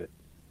appreciate it.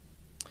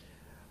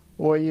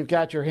 Well, you've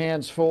got your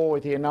hands full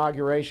with the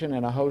inauguration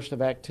and a host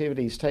of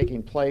activities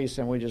taking place,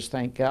 and we just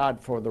thank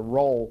God for the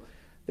role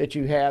that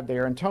you have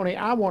there. And Tony,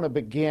 I want to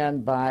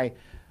begin by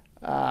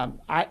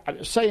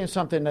saying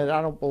something that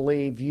I don't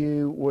believe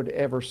you would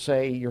ever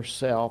say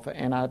yourself,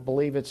 and I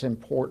believe it's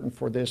important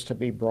for this to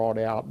be brought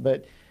out.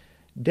 But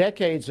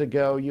decades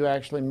ago, you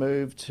actually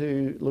moved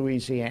to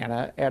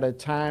Louisiana at a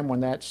time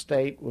when that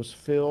state was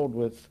filled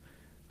with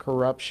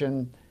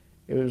corruption.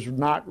 It was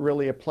not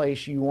really a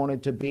place you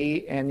wanted to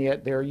be, and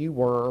yet there you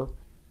were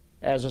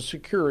as a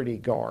security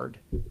guard.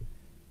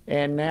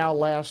 And now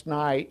last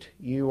night,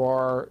 you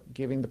are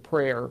giving the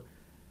prayer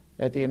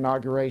at the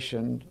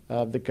inauguration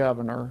of the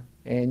governor,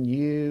 and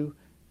you,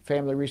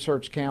 Family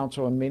Research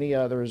Council, and many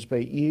others,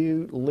 but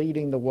you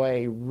leading the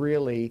way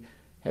really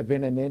have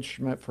been an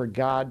instrument for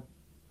God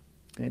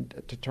and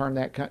to turn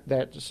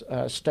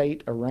that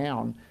state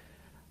around.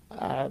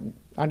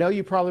 I know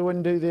you probably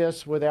wouldn't do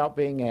this without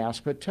being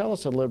asked, but tell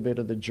us a little bit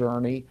of the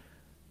journey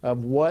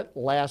of what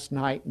last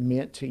night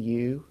meant to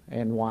you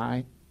and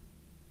why.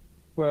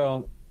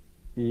 Well,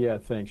 yeah,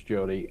 thanks,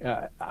 Jody.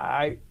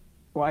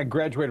 When I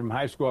graduated from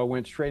high school, I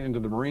went straight into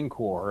the Marine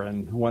Corps.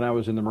 And when I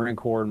was in the Marine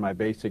Corps in my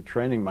basic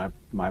training,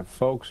 my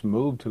folks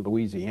moved to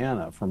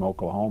Louisiana from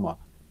Oklahoma.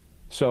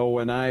 So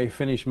when I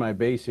finished my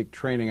basic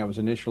training, I was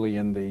initially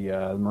in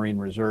the Marine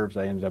Reserves.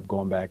 I ended up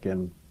going back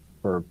in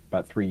for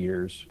about 3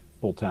 years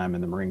full-time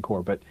in the Marine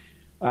Corps. But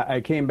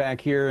I came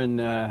back here,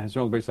 and it's the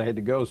only place I had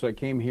to go. So I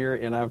came here,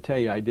 and I'll tell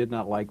you, I did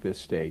not like this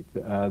state.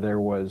 There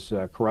was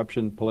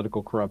corruption,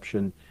 political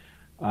corruption.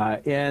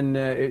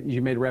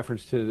 You made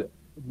reference to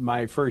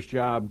my first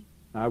job.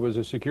 I was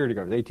a security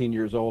guard. I was 18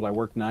 years old. I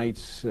worked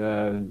nights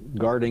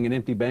guarding an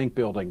empty bank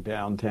building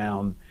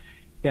downtown.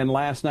 And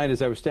last night,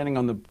 as I was standing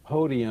on the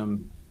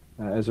podium,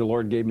 as the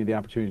Lord gave me the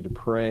opportunity to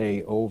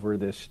pray over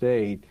this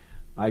state,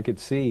 I could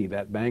see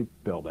that bank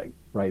building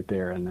right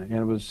there. And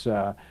it was,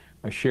 I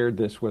shared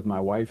this with my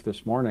wife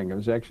this morning. It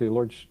was actually, the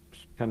Lord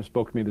kind of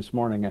spoke to me this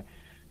morning.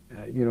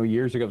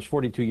 Years ago, it was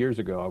 42 years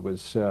ago, I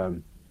was a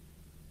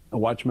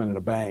watchman at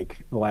a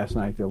bank. Last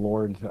night, the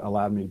Lord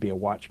allowed me to be a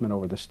watchman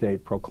over the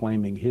state,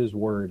 proclaiming His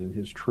word and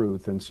His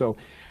truth. And so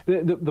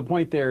the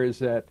point there is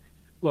that,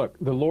 look,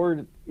 the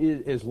Lord,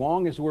 as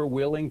long as we're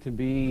willing to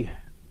be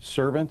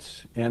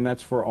servants, and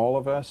that's for all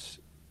of us,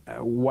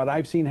 what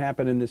I've seen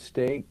happen in this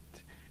state,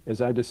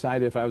 as I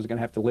decided if I was going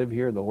to have to live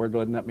here, the Lord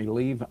wouldn't let me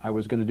leave, I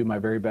was going to do my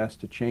very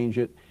best to change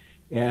it.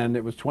 And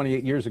it was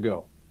 28 years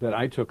ago that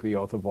I took the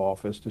oath of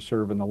office to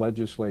serve in the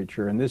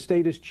legislature. And this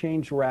state has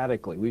changed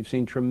radically. We've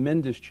seen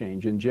tremendous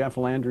change. And Jeff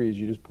Landry, as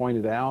you just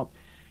pointed out,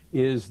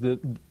 is the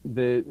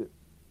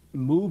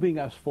moving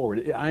us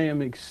forward. I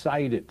am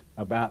excited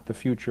about the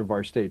future of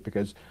our state,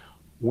 because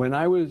when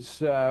I was,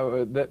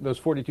 those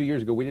 42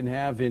 years ago, we didn't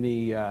have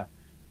any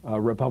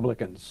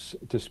Republicans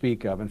to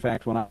speak of. In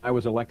fact, when I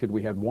was elected,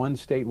 we had one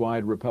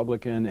statewide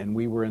Republican, and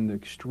we were in the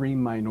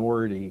extreme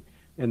minority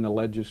in the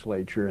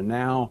legislature. And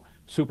now,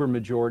 super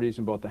majorities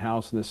in both the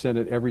House and the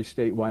Senate, every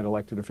statewide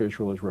elected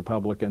official is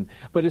Republican.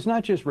 But it's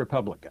not just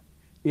Republican.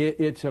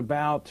 It's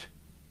about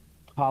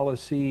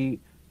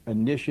policy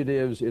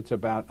initiatives, it's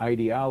about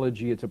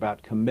ideology, it's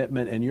about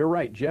commitment. And you're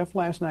right, Jeff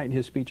last night in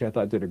his speech, I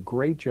thought, did a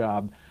great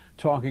job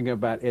talking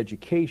about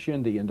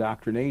education, the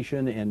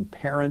indoctrination, and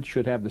parents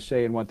should have the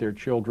say in what their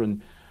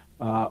children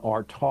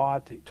are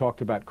taught. He talked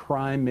about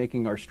crime,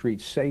 making our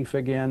streets safe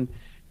again.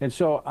 And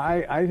so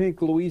I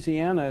think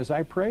Louisiana, as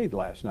I prayed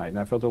last night, and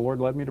I felt the Lord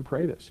led me to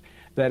pray this,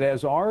 that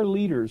as our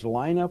leaders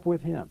line up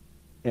with Him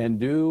and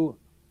do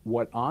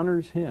what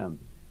honors Him,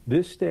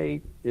 this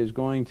state is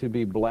going to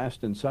be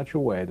blessed in such a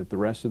way that the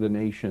rest of the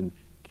nation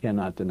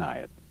cannot deny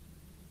it.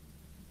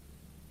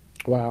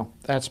 Wow,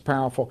 that's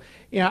powerful.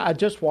 I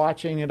just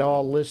watching it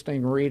all,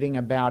 listening, reading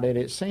about it,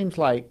 it seems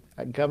like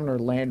Governor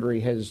Landry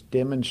has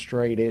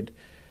demonstrated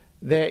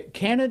that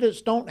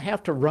candidates don't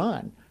have to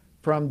run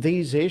from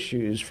these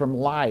issues, from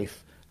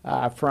life,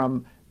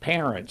 from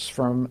parents,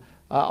 from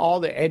all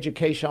the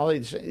education, all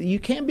these. You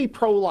can be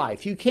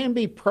pro-life, you can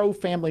be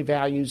pro-family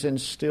values and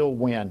still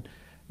win.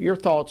 Your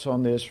thoughts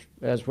on this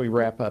as we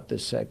wrap up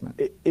this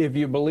segment? If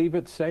you believe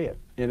it, say it.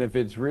 And if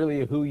it's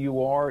really who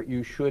you are,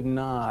 you should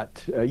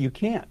not, you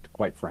can't,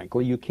 quite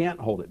frankly, you can't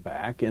hold it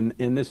back. And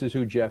this is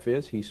who Jeff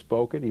is. He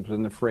spoke it. He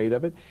wasn't afraid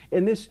of it.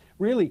 And this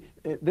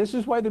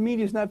is why the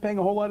media is not paying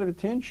a whole lot of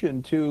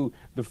attention to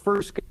the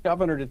first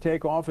governor to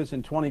take office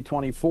in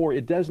 2024.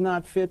 It does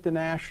not fit the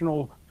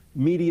national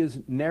media's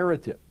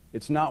narrative.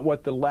 It's not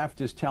what the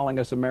left is telling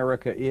us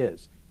America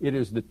is. It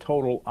is the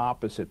total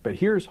opposite. But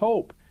here's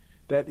hope,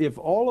 that if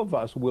all of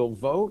us will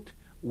vote,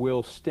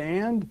 will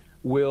stand,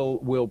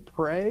 will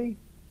pray,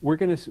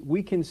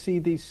 we can see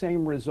these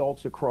same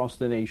results across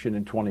the nation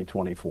in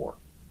 2024.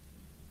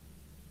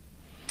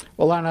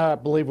 Well, I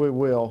believe we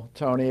will,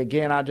 Tony.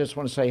 Again, I just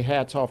want to say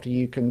hats off to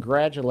you.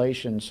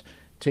 Congratulations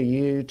to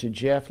you, to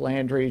Jeff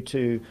Landry,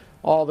 to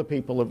all the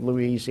people of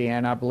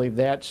Louisiana. I believe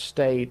that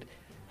state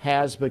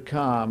has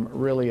become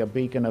really a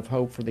beacon of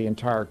hope for the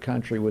entire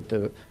country with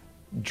the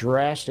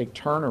drastic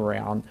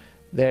turnaround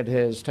that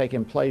has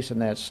taken place in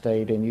that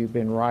state, and you've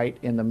been right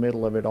in the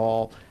middle of it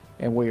all,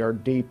 and we are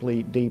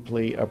deeply,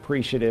 deeply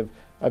appreciative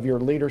of your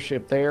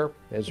leadership there,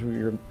 as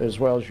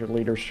well as your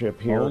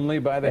leadership here Only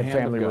by the at hand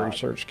Family of God.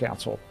 Research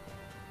Council.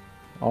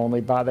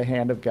 Only by the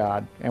hand of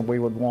God, and we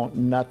would want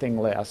nothing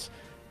less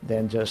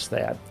than just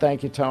that.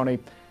 Thank you, Tony.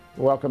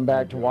 Welcome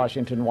back to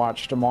Washington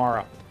Watch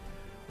tomorrow.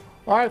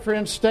 All right,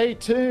 friends, stay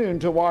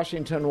tuned to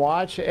Washington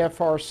Watch.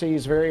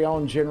 FRC's very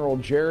own General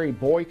Jerry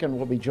Boykin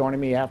will be joining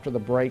me after the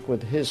break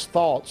with his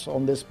thoughts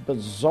on this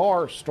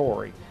bizarre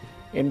story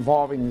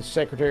involving the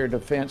Secretary of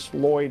Defense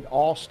Lloyd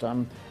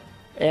Austin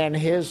and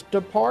his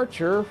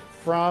departure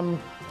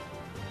from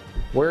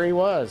where he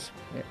was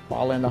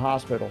while in the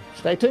hospital.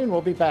 Stay tuned.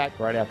 We'll be back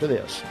right after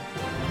this.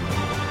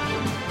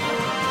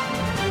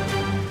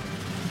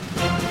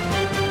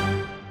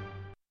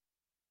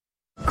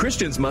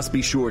 Christians must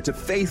be sure to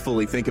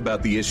faithfully think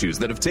about the issues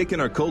that have taken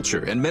our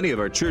culture and many of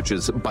our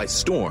churches by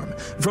storm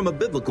from a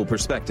biblical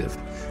perspective.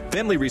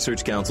 Family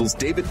Research Council's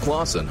David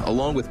Clausen,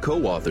 along with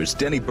co-authors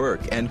Denny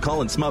Burke and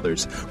Colin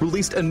Smothers,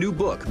 released a new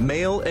book,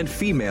 Male and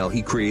Female,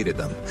 He Created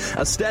Them,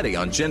 a study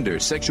on gender,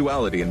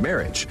 sexuality, and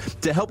marriage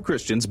to help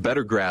Christians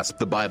better grasp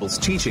the Bible's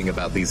teaching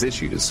about these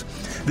issues.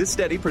 This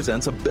study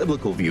presents a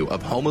biblical view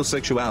of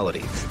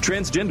homosexuality,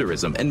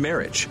 transgenderism, and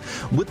marriage.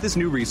 With this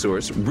new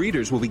resource,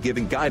 readers will be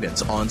given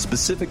guidance on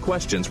specific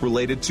questions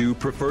related to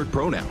preferred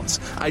pronouns,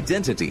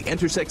 identity,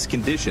 intersex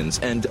conditions,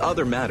 and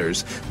other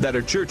matters that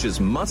our churches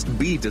must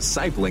be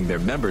discipling their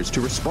members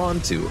to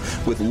respond to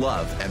with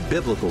love and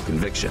biblical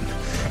conviction.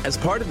 As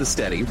part of the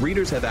study,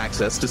 readers have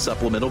access to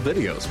supplemental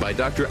videos by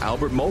Dr.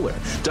 Albert Mohler,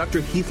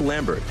 Dr. Heath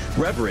Lambert,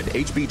 Reverend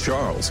H.B.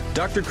 Charles,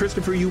 Dr.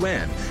 Christopher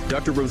Yuan,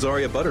 Dr.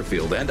 Rosaria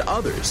Butterfield, and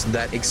others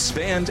that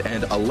expand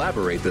and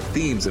elaborate the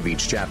themes of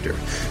each chapter.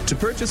 To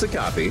purchase a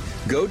copy,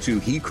 go to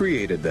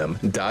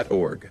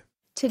hecreatedthem.org.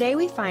 Today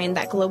we find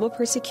that global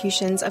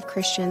persecutions of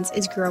Christians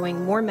is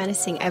growing more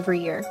menacing every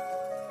year.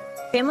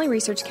 Family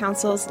Research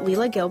Council's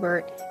Leila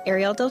Gilbert,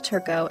 Ariel Del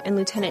Turco, and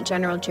Lieutenant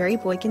General Jerry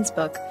Boykin's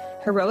book,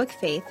 Heroic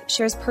Faith,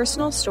 shares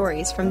personal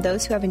stories from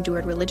those who have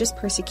endured religious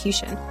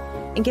persecution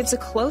and gives a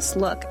close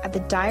look at the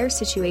dire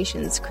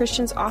situations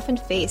Christians often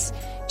face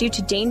due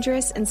to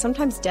dangerous and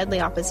sometimes deadly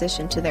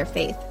opposition to their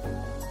faith.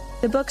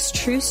 The book's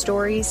true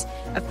stories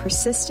of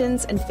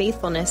persistence and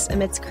faithfulness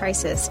amidst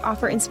crisis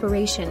offer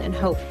inspiration and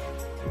hope.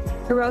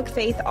 Heroic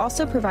Faith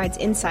also provides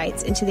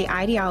insights into the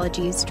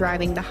ideologies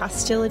driving the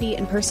hostility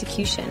and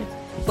persecution,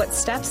 what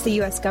steps the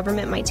U.S.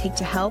 government might take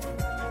to help,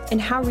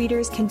 and how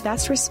readers can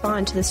best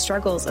respond to the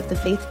struggles of the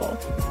faithful.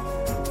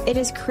 It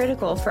is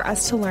critical for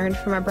us to learn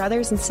from our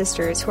brothers and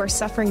sisters who are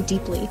suffering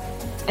deeply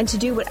and to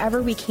do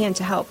whatever we can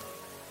to help.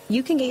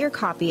 You can get your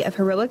copy of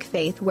Heroic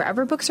Faith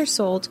wherever books are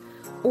sold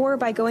or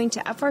by going to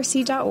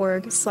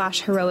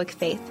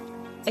frc.org/heroicfaith.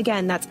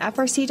 Again, that's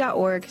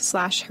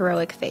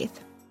frc.org/heroicfaith.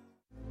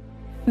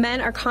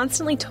 Men are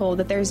constantly told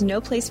that there is no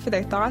place for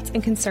their thoughts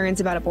and concerns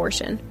about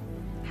abortion.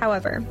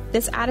 However,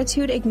 this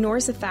attitude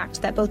ignores the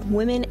fact that both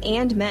women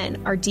and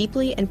men are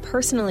deeply and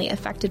personally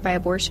affected by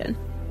abortion.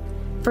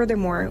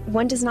 Furthermore,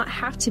 one does not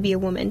have to be a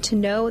woman to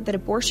know that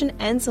abortion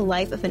ends the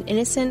life of an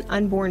innocent,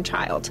 unborn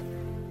child.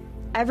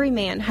 Every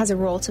man has a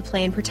role to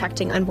play in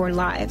protecting unborn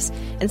lives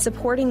and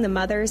supporting the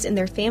mothers in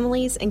their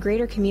families and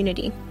greater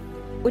community,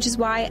 which is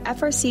why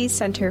FRC's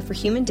Center for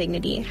Human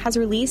Dignity has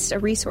released a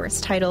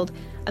resource titled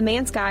A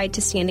Man's Guide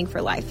to Standing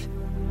for Life.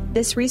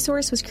 This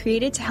resource was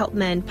created to help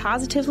men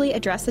positively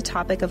address the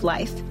topic of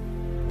life.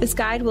 This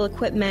guide will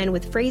equip men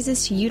with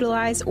phrases to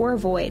utilize or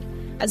avoid,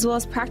 as well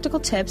as practical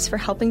tips for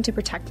helping to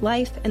protect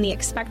life and the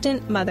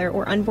expectant mother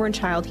or unborn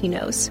child he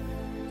knows.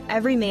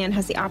 Every man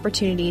has the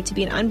opportunity to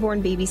be an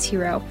unborn baby's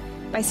hero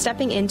by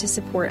stepping in to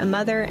support a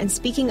mother and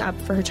speaking up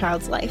for her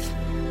child's life.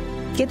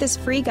 Get this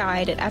free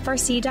guide at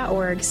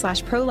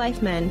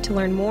frc.org/prolifemen to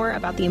learn more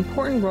about the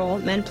important role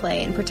men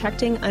play in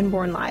protecting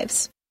unborn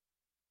lives.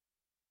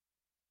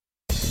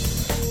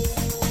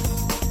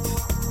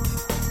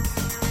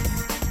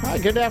 Hi,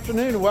 good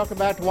afternoon and welcome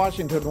back to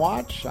Washington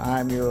Watch.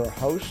 I'm your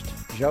host,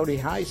 Jody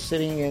Heiss,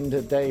 sitting in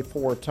today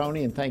for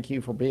Tony, and thank you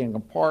for being a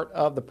part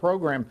of the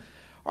program.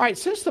 All right,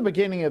 since the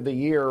beginning of the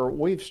year,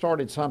 we've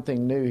started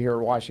something new here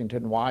at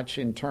Washington Watch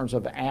in terms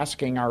of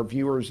asking our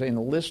viewers and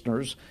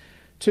listeners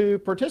to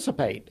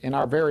participate in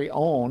our very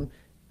own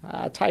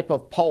type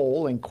of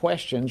poll and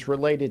questions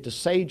related to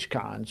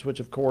SageCons,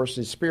 which of course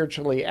is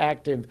spiritually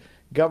active,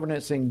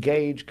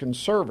 governance-engaged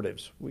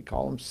conservatives. We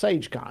call them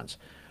SageCons.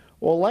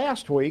 Well,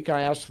 last week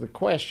I asked the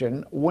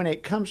question, when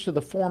it comes to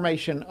the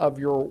formation of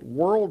your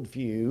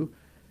worldview,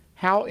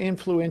 how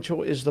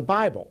influential is the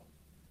Bible?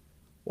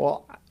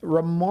 Well,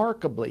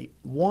 remarkably,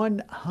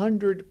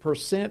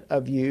 100%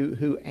 of you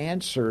who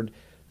answered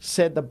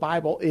said the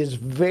Bible is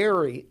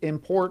very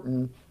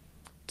important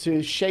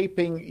to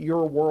shaping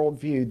your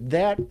worldview.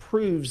 That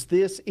proves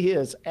this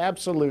is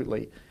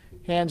absolutely,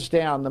 hands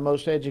down, the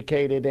most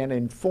educated and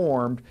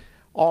informed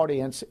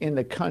audience in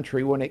the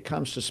country when it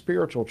comes to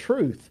spiritual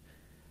truth.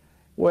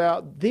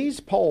 Well, these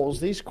polls,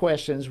 these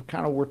questions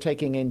kind of we're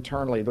taking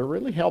internally, they're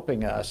really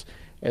helping us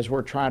as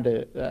we're trying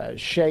to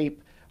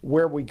shape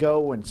where we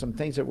go and some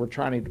things that we're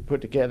trying to put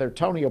together.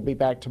 Tony will be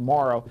back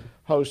tomorrow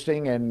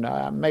hosting, and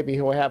maybe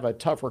he'll have a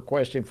tougher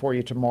question for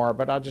you tomorrow,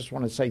 but I just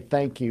want to say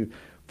thank you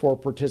for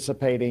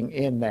participating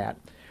in that.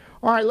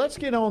 All right, let's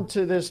get on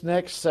to this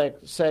next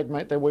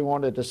segment that we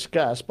want to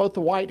discuss. Both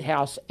the White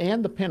House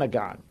and the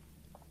Pentagon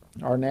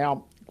are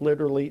now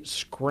literally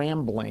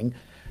scrambling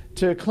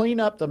to clean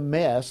up the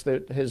mess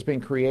that has been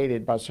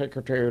created by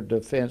Secretary of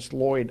Defense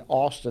Lloyd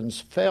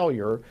Austin's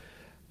failure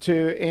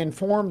to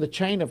inform the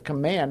chain of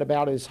command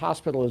about his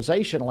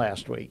hospitalization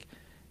last week.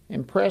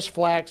 And press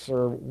flags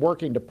are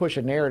working to push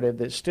a narrative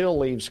that still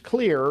leaves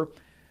clear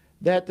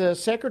that the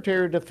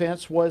Secretary of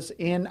Defense was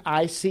in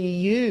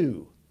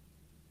ICU.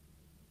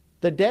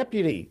 The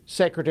Deputy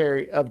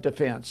Secretary of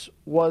Defense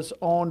was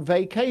on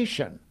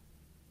vacation.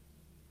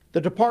 The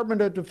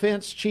Department of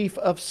Defense Chief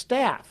of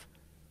Staff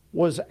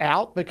was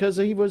out because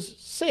he was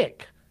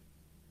sick.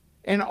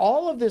 And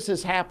all of this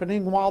is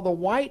happening while the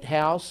White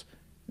House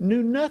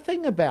knew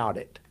nothing about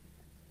it.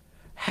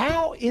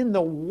 How in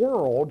the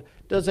world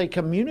does a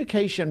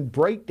communication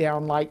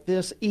breakdown like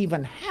this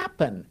even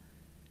happen?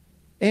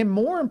 And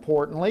more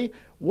importantly,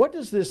 what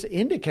does this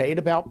indicate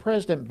about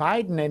President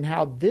Biden and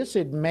how this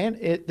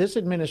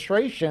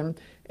administration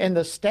and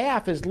the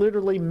staff is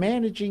literally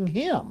managing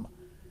him?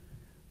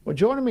 Well,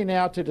 joining me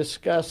now to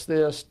discuss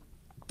this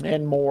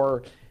and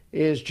more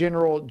is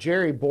General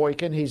Jerry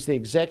Boykin. He's the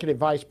Executive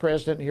Vice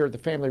President here at the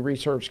Family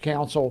Research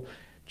Council.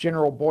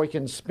 General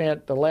Boykin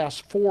spent the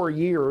last 4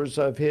 years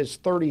of his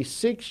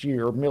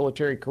 36-year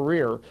military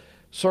career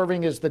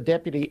serving as the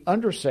Deputy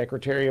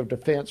Undersecretary of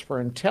Defense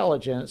for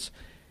Intelligence.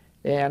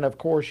 And, of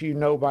course, you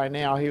know by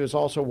now he was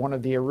also one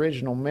of the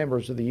original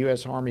members of the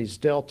U.S. Army's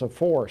Delta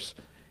Force.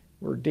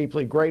 We're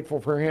deeply grateful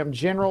for him.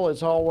 General,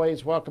 as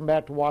always, welcome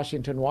back to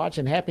Washington Watch,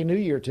 and Happy New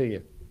Year to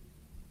you.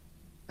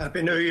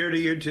 Happy New Year to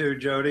you too,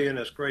 Jody, and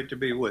it's great to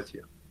be with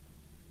you.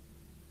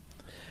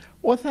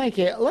 Well, thank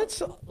you.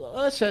 Let's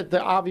ask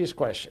the obvious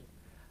question.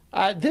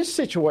 This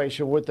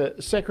situation with the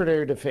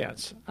Secretary of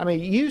Defense, I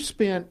mean, you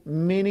spent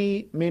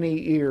many, many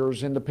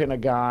years in the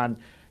Pentagon.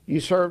 You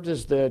served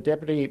as the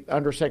Deputy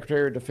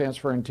Undersecretary of Defense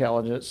for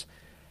Intelligence.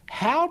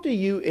 How do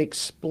you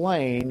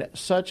explain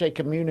such a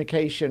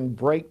communication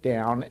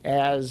breakdown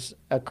as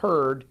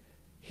occurred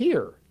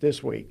here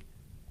this week?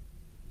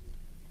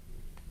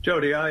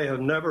 Jody, I have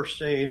never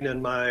seen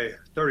in my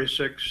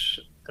 36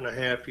 and a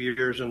half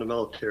years in the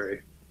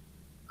military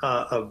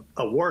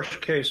a worse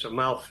case of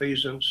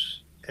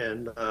malfeasance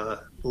and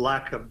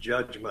lack of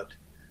judgment.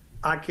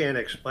 I can't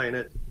explain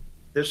it.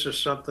 This is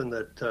something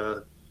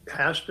that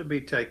has to be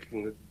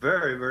taken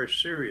very, very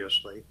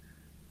seriously,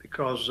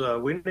 because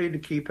we need to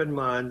keep in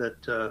mind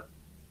that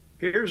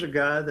here's a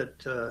guy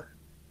that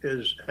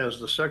is, as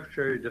the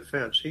Secretary of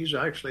Defense, he's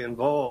actually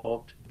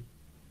involved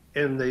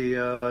in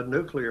the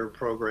nuclear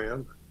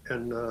program,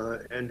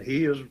 and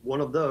he is one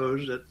of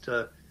those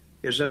that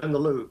is in the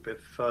loop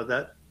if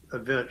that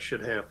event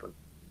should happen.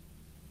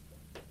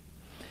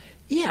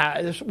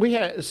 Yeah, we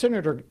had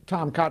Senator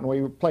Tom Cotton.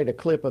 We played a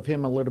clip of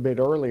him a little bit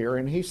earlier,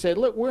 and he said,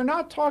 look, we're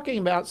not talking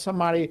about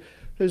somebody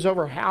who's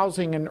over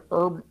housing and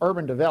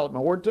urban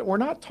development. We're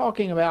not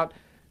talking about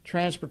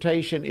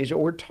transportation issue.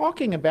 We're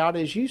talking about,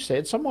 as you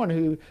said,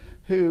 someone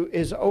who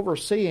is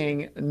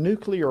overseeing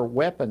nuclear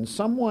weapons,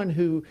 someone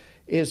who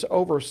is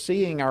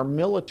overseeing our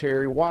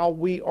military while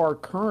we are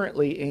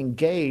currently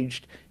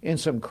engaged in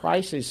some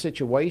crisis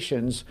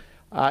situations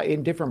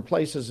in different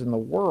places in the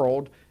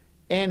world.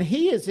 And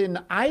he is in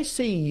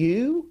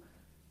ICU,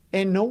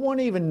 and no one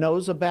even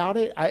knows about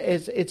it.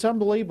 It's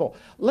unbelievable.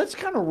 Let's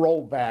kind of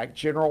roll back,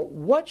 General.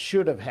 What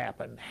should have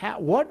happened?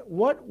 What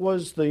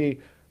was the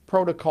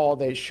protocol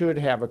that should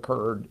have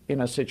occurred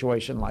in a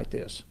situation like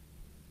this?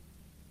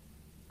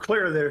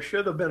 Clear, there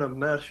should have been a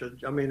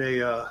message. I mean,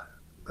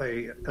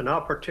 an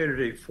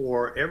opportunity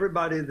for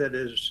everybody that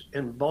is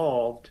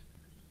involved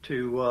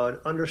to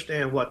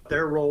understand what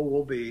their role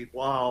will be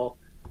while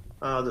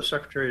the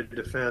Secretary of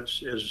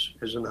Defense is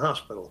in the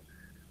hospital.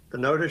 The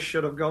notice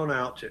should have gone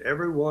out to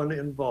everyone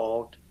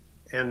involved,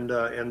 and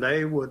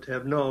they would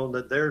have known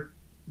that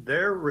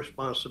their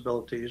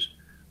responsibilities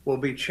will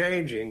be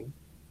changing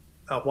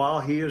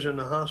while he is in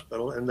the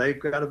hospital, and they've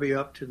got to be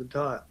up to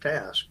the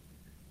task.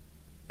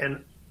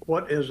 And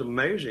what is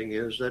amazing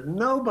is that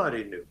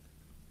nobody knew.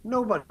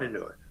 Nobody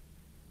knew it.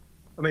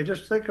 I mean,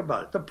 just think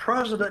about it. The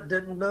president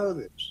didn't know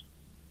this.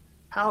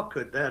 How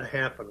could that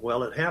happen?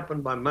 Well, it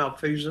happened by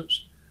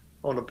malfeasance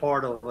on the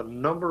part of a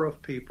number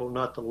of people,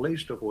 not the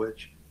least of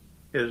which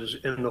is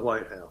in the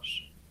White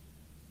House.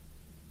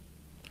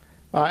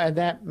 And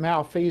that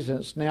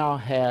malfeasance now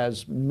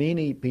has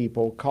many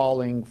people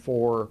calling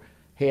for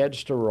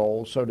heads to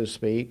roll, so to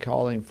speak,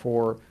 calling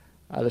for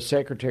the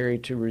secretary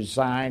to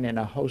resign and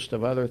a host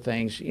of other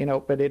things.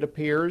 But it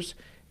appears,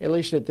 at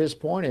least at this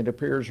point, it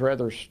appears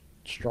rather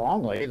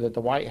strongly that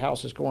the White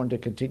House is going to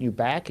continue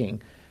backing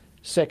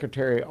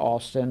Secretary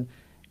Austin.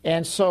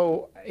 And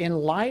so in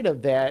light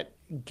of that,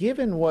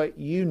 given what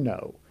you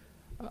know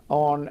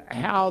on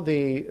how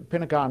the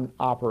Pentagon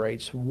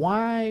operates,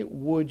 why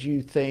would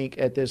you think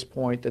at this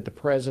point that the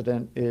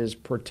president is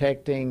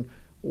protecting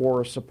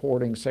or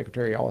supporting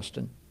Secretary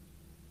Austin?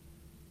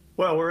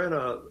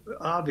 Well,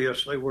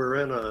 obviously we're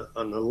in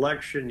an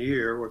election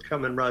year. We're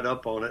coming right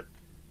up on it.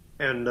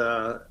 And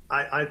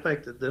I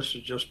think that this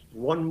is just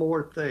one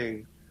more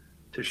thing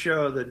to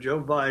show that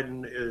Joe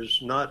Biden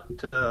is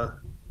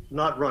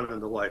not running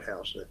the White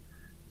House.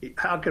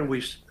 How can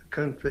we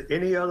come to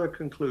any other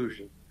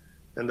conclusion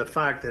than the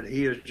fact that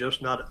he is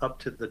just not up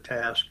to the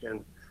task?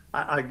 And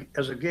I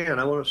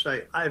want to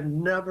say, I've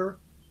never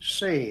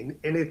seen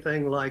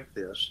anything like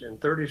this in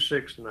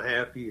 36 and a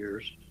half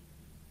years.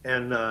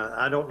 And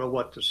I don't know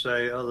what to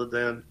say other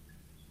than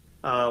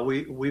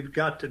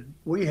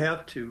we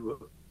have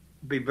to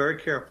be very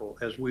careful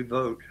as we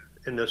vote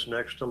in this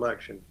next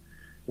election.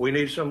 We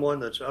need someone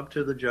that's up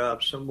to the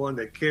job, someone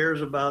that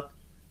cares about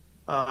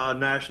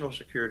national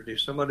security,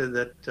 somebody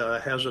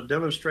that has a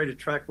demonstrated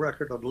track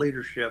record of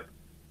leadership.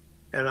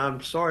 And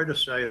I'm sorry to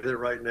say that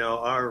right now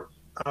our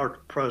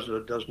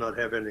president does not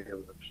have any of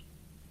those.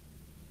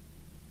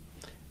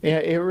 Yeah,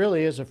 it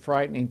really is a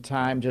frightening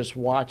time just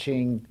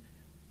watching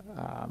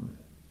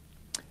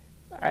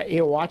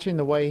watching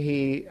the way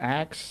he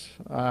acts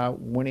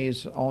when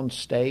he's on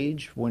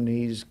stage, when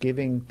he's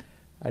giving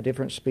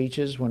different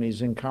speeches, when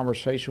he's in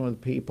conversation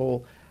with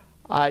people.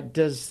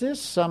 Does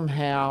this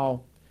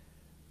somehow,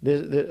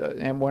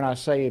 and when I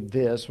say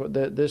this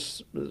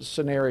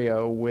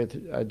scenario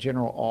with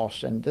General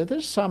Austin, does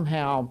this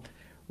somehow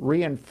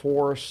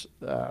reinforce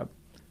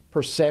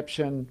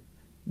perception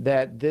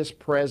that this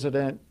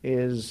president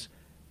is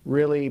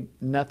really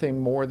nothing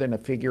more than a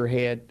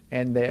figurehead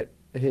and that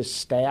his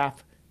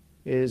staff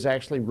is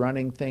actually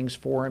running things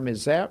for him?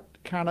 Is that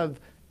kind of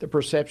the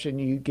perception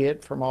you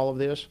get from all of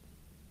this?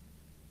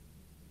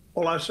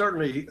 Well, I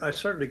certainly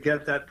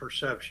get that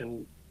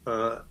perception,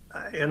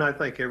 and I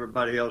think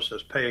everybody else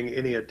is paying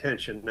any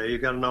attention. Now,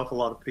 you've got an awful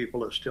lot of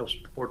people that still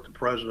support the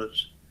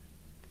president's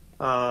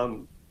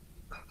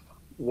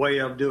way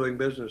of doing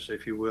business,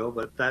 if you will.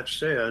 But that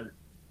said,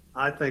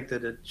 I think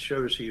that it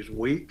shows he's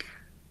weak,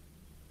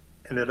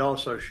 and it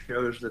also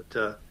shows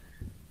that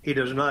he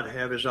does not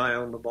have his eye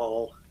on the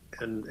ball.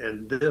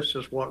 And this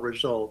is what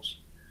results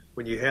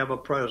when you have a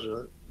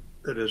president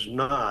that is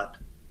not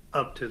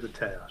up to the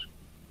task.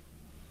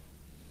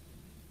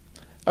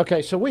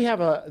 Okay, so we have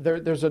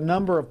there's a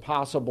number of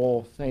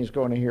possible things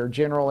going on here,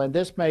 General, and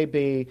this may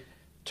be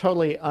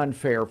totally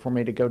unfair for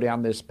me to go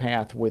down this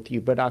path with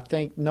you, but I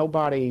think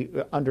nobody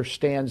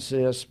understands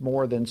this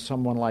more than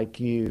someone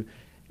like you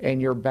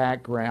and your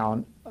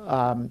background.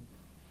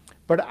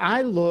 But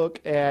I look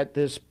at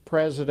this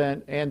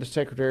president and the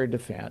Secretary of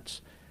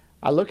Defense.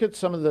 I look at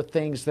some of the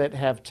things that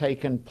have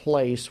taken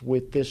place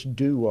with this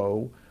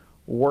duo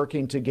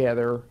working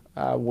together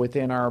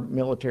within our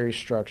military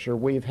structure.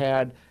 We've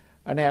had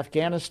an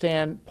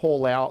Afghanistan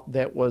pullout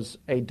that was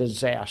a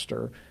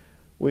disaster.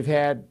 We've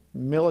had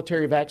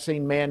military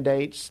vaccine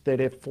mandates that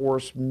have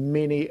forced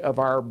many of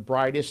our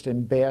brightest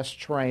and best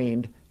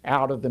trained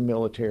out of the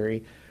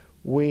military.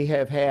 We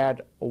have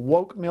had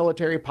woke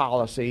military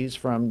policies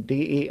from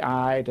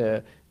DEI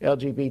to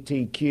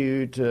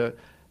LGBTQ to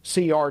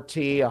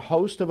CRT, a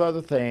host of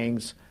other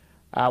things.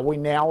 We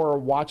now are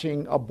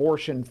watching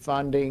abortion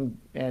funding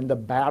and the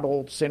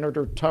battle,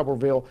 Senator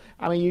Tuberville.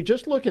 I mean, you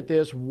just look at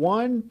this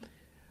one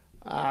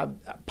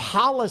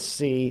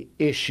policy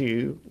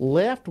issue,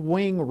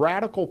 left-wing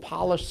radical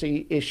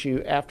policy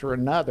issue after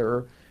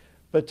another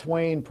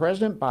between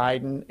President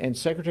Biden and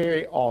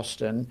Secretary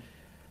Austin.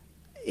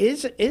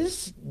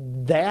 Is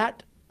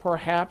that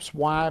perhaps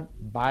why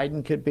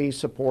Biden could be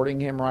supporting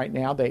him right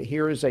now, that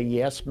here is a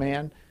yes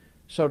man,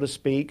 so to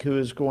speak, who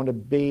is going to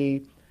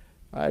be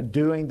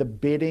doing the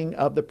bidding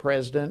of the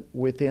president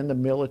within the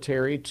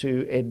military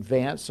to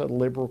advance a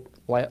liberal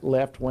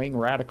left-wing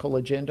radical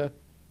agenda?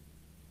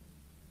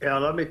 Yeah,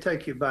 let me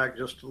take you back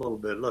just a little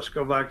bit. Let's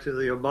go back to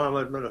the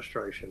Obama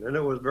administration. And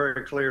it was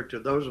very clear to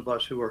those of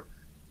us who were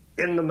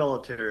in the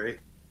military,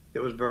 it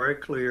was very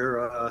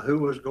clear who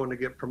was going to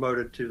get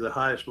promoted to the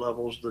highest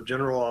levels, the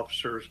general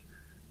officers,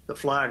 the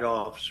flag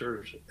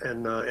officers,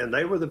 and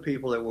they were the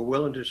people that were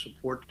willing to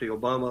support the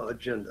Obama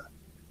agenda.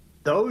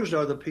 Those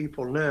are the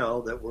people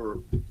now that were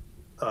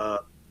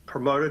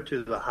promoted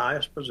to the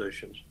highest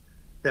positions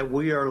that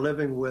we are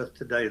living with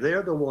today.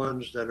 They're the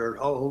ones that are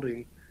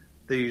holding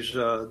these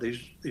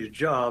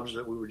jobs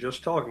that we were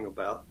just talking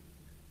about,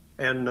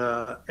 and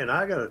I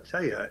got to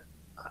tell you,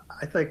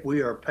 I think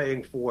we are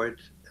paying for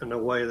it in a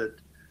way that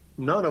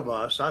none of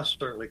us, I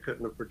certainly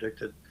couldn't have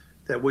predicted,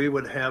 that we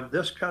would have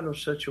this kind of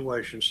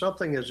situation,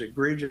 something as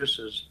egregious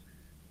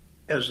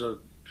as the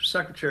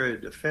Secretary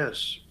of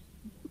Defense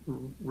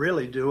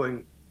really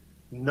doing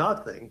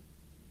nothing.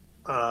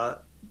 I'd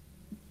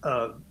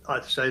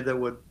say that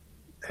would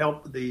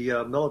help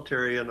the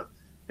military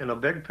in a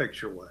big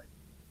picture way,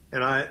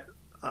 and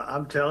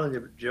I'm telling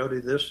you, Jody,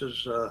 this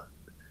is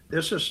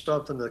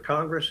something that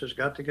Congress has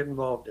got to get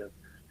involved in.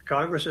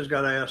 Congress has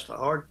got to ask the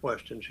hard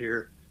questions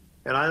here,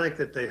 and I think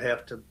that they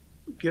have to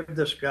give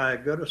this guy a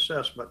good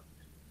assessment.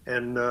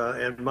 And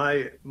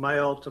my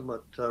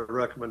ultimate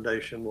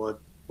recommendation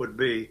would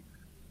be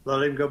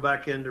let him go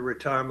back into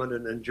retirement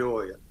and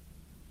enjoy it.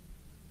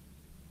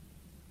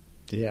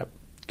 Yep,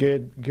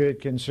 good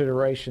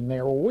consideration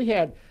there. Well, we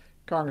had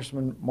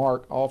Congressman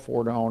Mark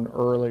Alford on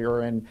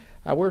earlier, and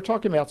we were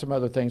talking about some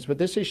other things, but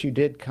this issue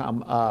did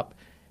come up,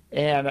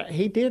 and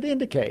he did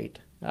indicate,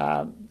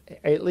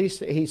 at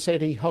least he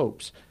said he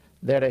hopes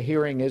that a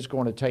hearing is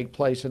going to take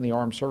place in the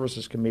Armed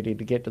Services Committee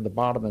to get to the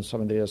bottom of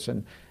some of this,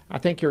 and I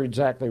think you're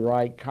exactly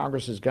right.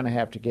 Congress is going to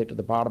have to get to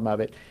the bottom of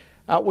it.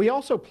 We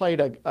also played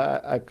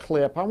a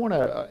clip. I want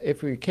to,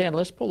 if we can,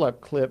 let's pull up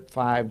clip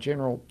 5,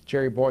 General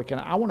Jerry Boykin.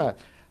 I want to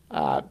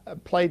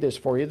play this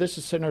for you. This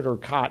is Senator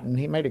Cotton.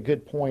 He made a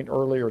good point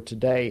earlier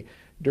today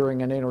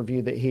during an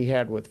interview that he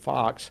had with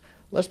Fox.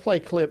 Let's play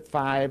clip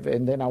 5,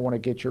 and then I want to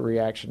get your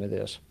reaction to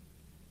this.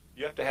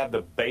 You have to have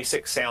the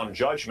basic sound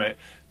judgment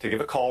to give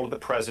a call to the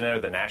president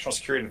or the national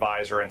security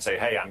advisor and say,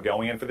 hey, I'm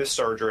going in for this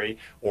surgery,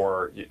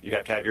 or you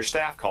have to have your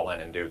staff call in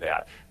and do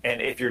that.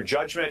 And if your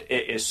judgment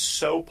is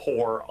so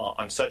poor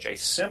on such a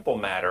simple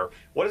matter,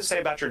 what does it say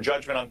about your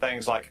judgment on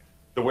things like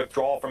the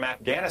withdrawal from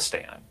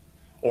Afghanistan,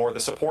 or the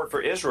support for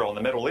Israel in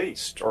the Middle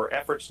East, or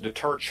efforts to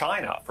deter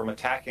China from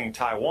attacking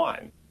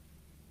Taiwan?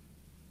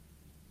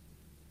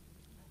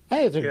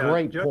 Hey, it's a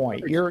great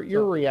point.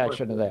 Your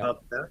reaction to that?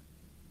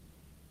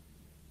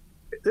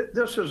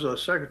 This is a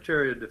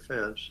Secretary of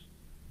Defense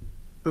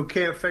who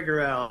can't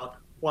figure out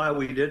why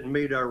we didn't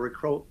meet our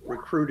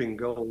recruiting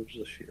goals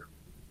this year.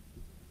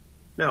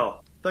 Now,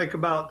 think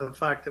about the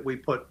fact that we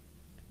put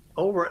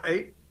over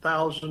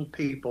 8,000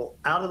 people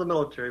out of the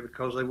military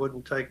because they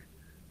wouldn't take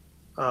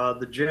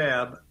the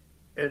jab.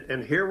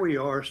 And here we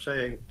are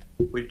saying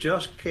we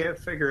just can't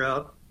figure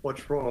out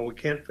what's wrong. We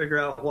can't figure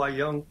out why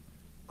young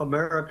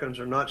Americans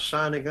are not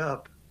signing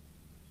up.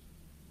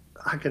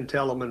 I can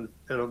tell them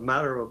in a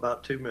matter of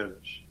about 2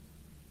 minutes.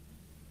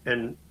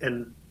 And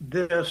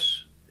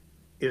this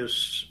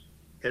is,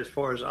 as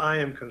far as I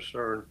am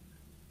concerned,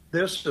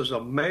 this is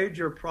a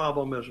major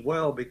problem as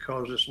well,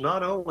 because it's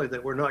not only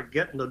that we're not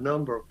getting the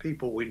number of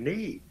people we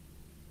need,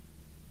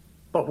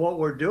 but what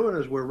we're doing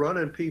is we're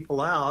running people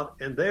out,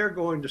 and they're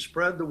going to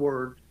spread the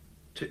word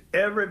to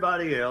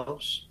everybody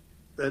else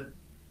that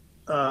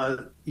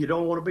you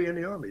don't want to be in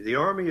the Army. The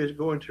Army is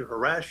going to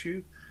harass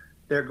you.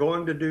 They're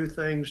going to do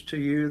things to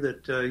you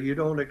that you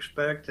don't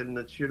expect and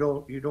that you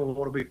don't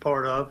want to be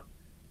part of,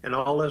 and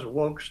all this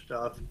woke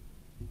stuff.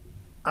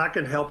 I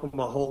can help them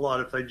a whole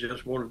lot if they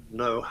just wanted to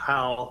know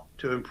how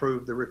to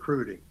improve the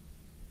recruiting.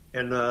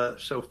 And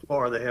so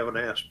far, they haven't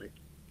asked me.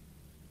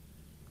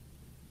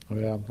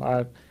 Well,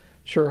 I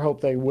sure hope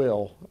they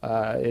will.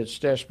 It's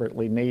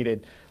desperately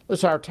needed.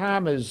 Listen, our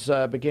time is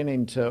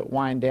beginning to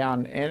wind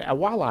down. And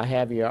while I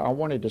have you, I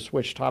wanted to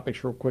switch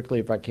topics real quickly,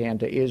 if I can,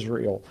 to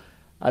Israel.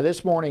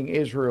 This morning,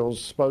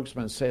 Israel's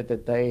spokesman said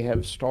that they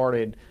have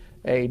started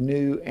a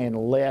new and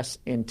less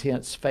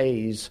intense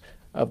phase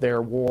of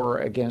their war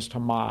against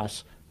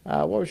Hamas.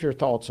 What was your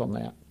thoughts on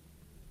that?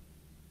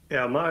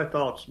 Yeah,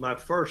 my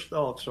first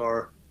thoughts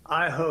are,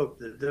 I hope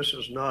that this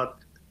is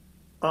not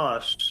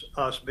us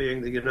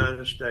being the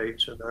United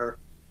States and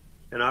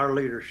our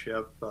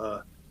leadership,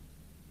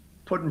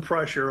 putting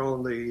pressure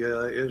on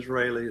the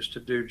Israelis to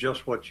do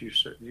just what you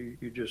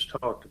just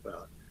talked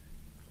about.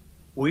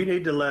 We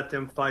need to let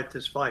them fight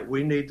this fight.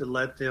 We need to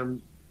let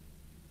them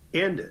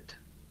end it.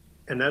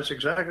 And that's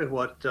exactly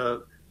what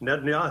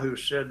Netanyahu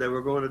said they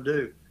were going to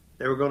do.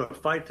 They were going to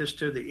fight this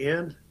to the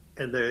end,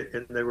 and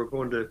they were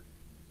going to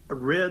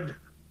rid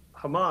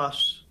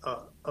Hamas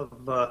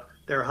of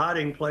their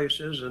hiding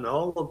places and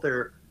all of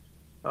their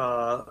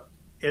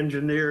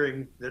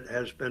engineering that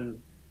has been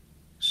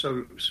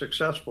so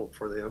successful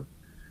for them.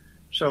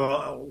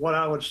 So what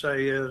I would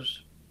say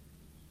is,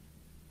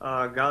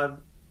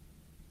 God,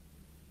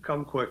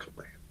 come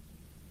quickly.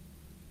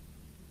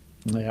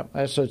 Yeah,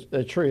 that's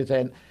the truth.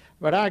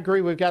 But I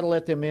agree, we've got to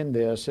let them end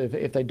this.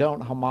 If they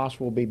don't, Hamas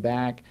will be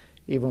back,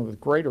 even with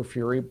greater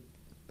fury,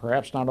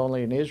 perhaps not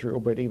only in Israel,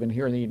 but even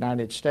here in the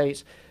United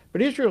States.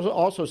 But Israel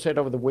also said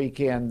over the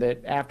weekend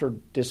that after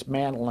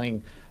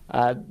dismantling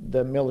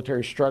the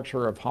military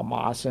structure of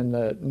Hamas in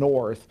the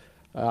north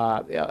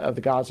of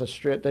the Gaza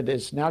Strip, that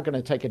it's now going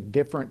to take a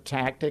different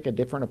tactic, a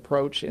different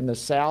approach in the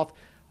south.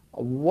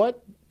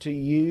 What to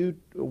you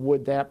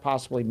would that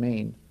possibly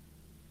mean?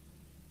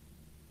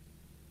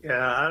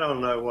 Yeah, I don't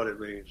know what it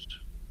means.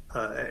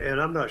 And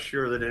I'm not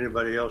sure that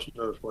anybody else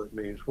knows what it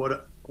means.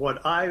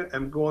 What I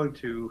am going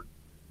to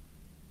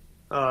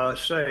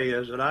say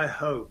is that I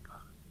hope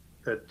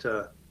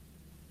that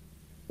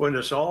when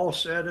it's all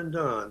said and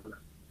done,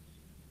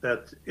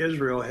 that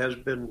Israel has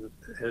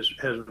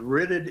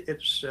ridded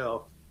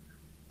itself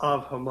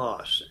of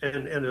Hamas.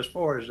 And as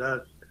far as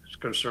that is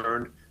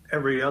concerned,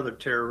 every other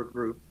terror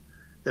group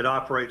that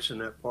operates in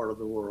that part of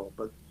the world.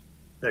 But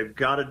they've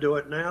got to do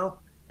it now.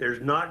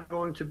 There's not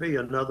going to be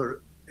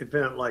another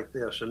event like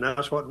this. And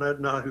that's what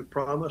Netanyahu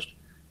promised.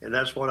 And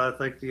that's what I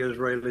think the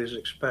Israelis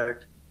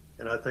expect.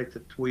 And I think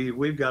that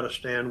we've got to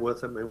stand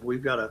with them, and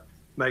we've got to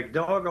make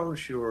doggone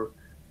sure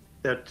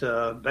that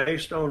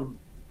based on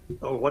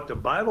what the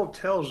Bible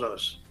tells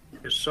us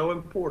is so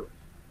important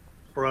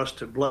for us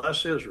to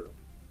bless Israel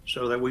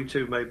so that we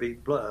too may be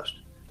blessed.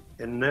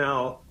 And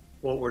now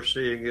what we're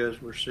seeing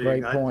is we're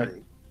seeing a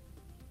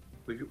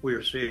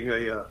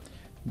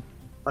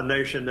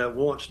nation that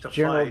wants to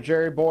General fight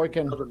Jerry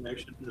Boykin. Another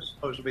nation that's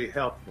supposed to be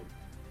helpful.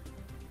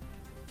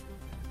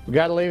 We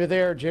got to leave it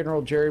there.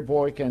 General Jerry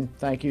Boykin,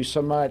 thank you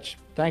so much.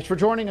 Thanks for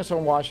joining us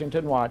on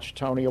Washington Watch.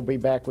 Tony will be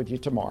back with you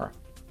tomorrow.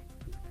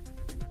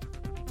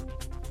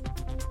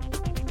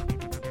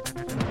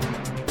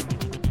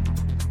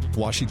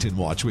 Washington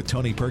Watch with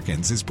Tony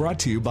Perkins is brought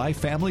to you by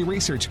Family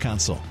Research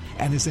Council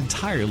and is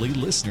entirely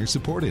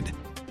listener-supported.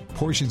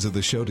 Portions of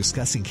the show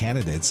discussing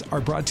candidates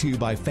are brought to you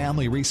by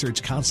Family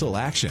Research Council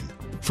Action.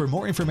 For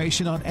more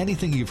information on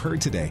anything you've heard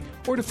today,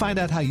 or to find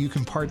out how you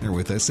can partner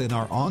with us in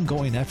our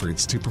ongoing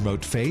efforts to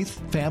promote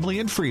faith, family,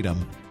 and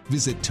freedom,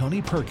 visit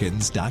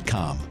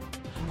TonyPerkins.com.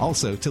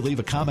 Also, to leave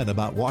a comment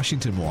about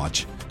Washington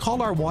Watch,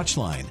 call our watch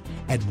line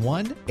at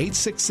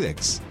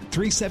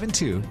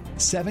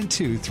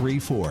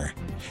 1-866-372-7234.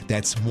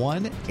 That's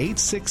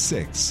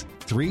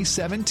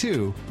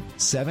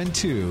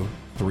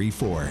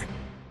 1-866-372-7234.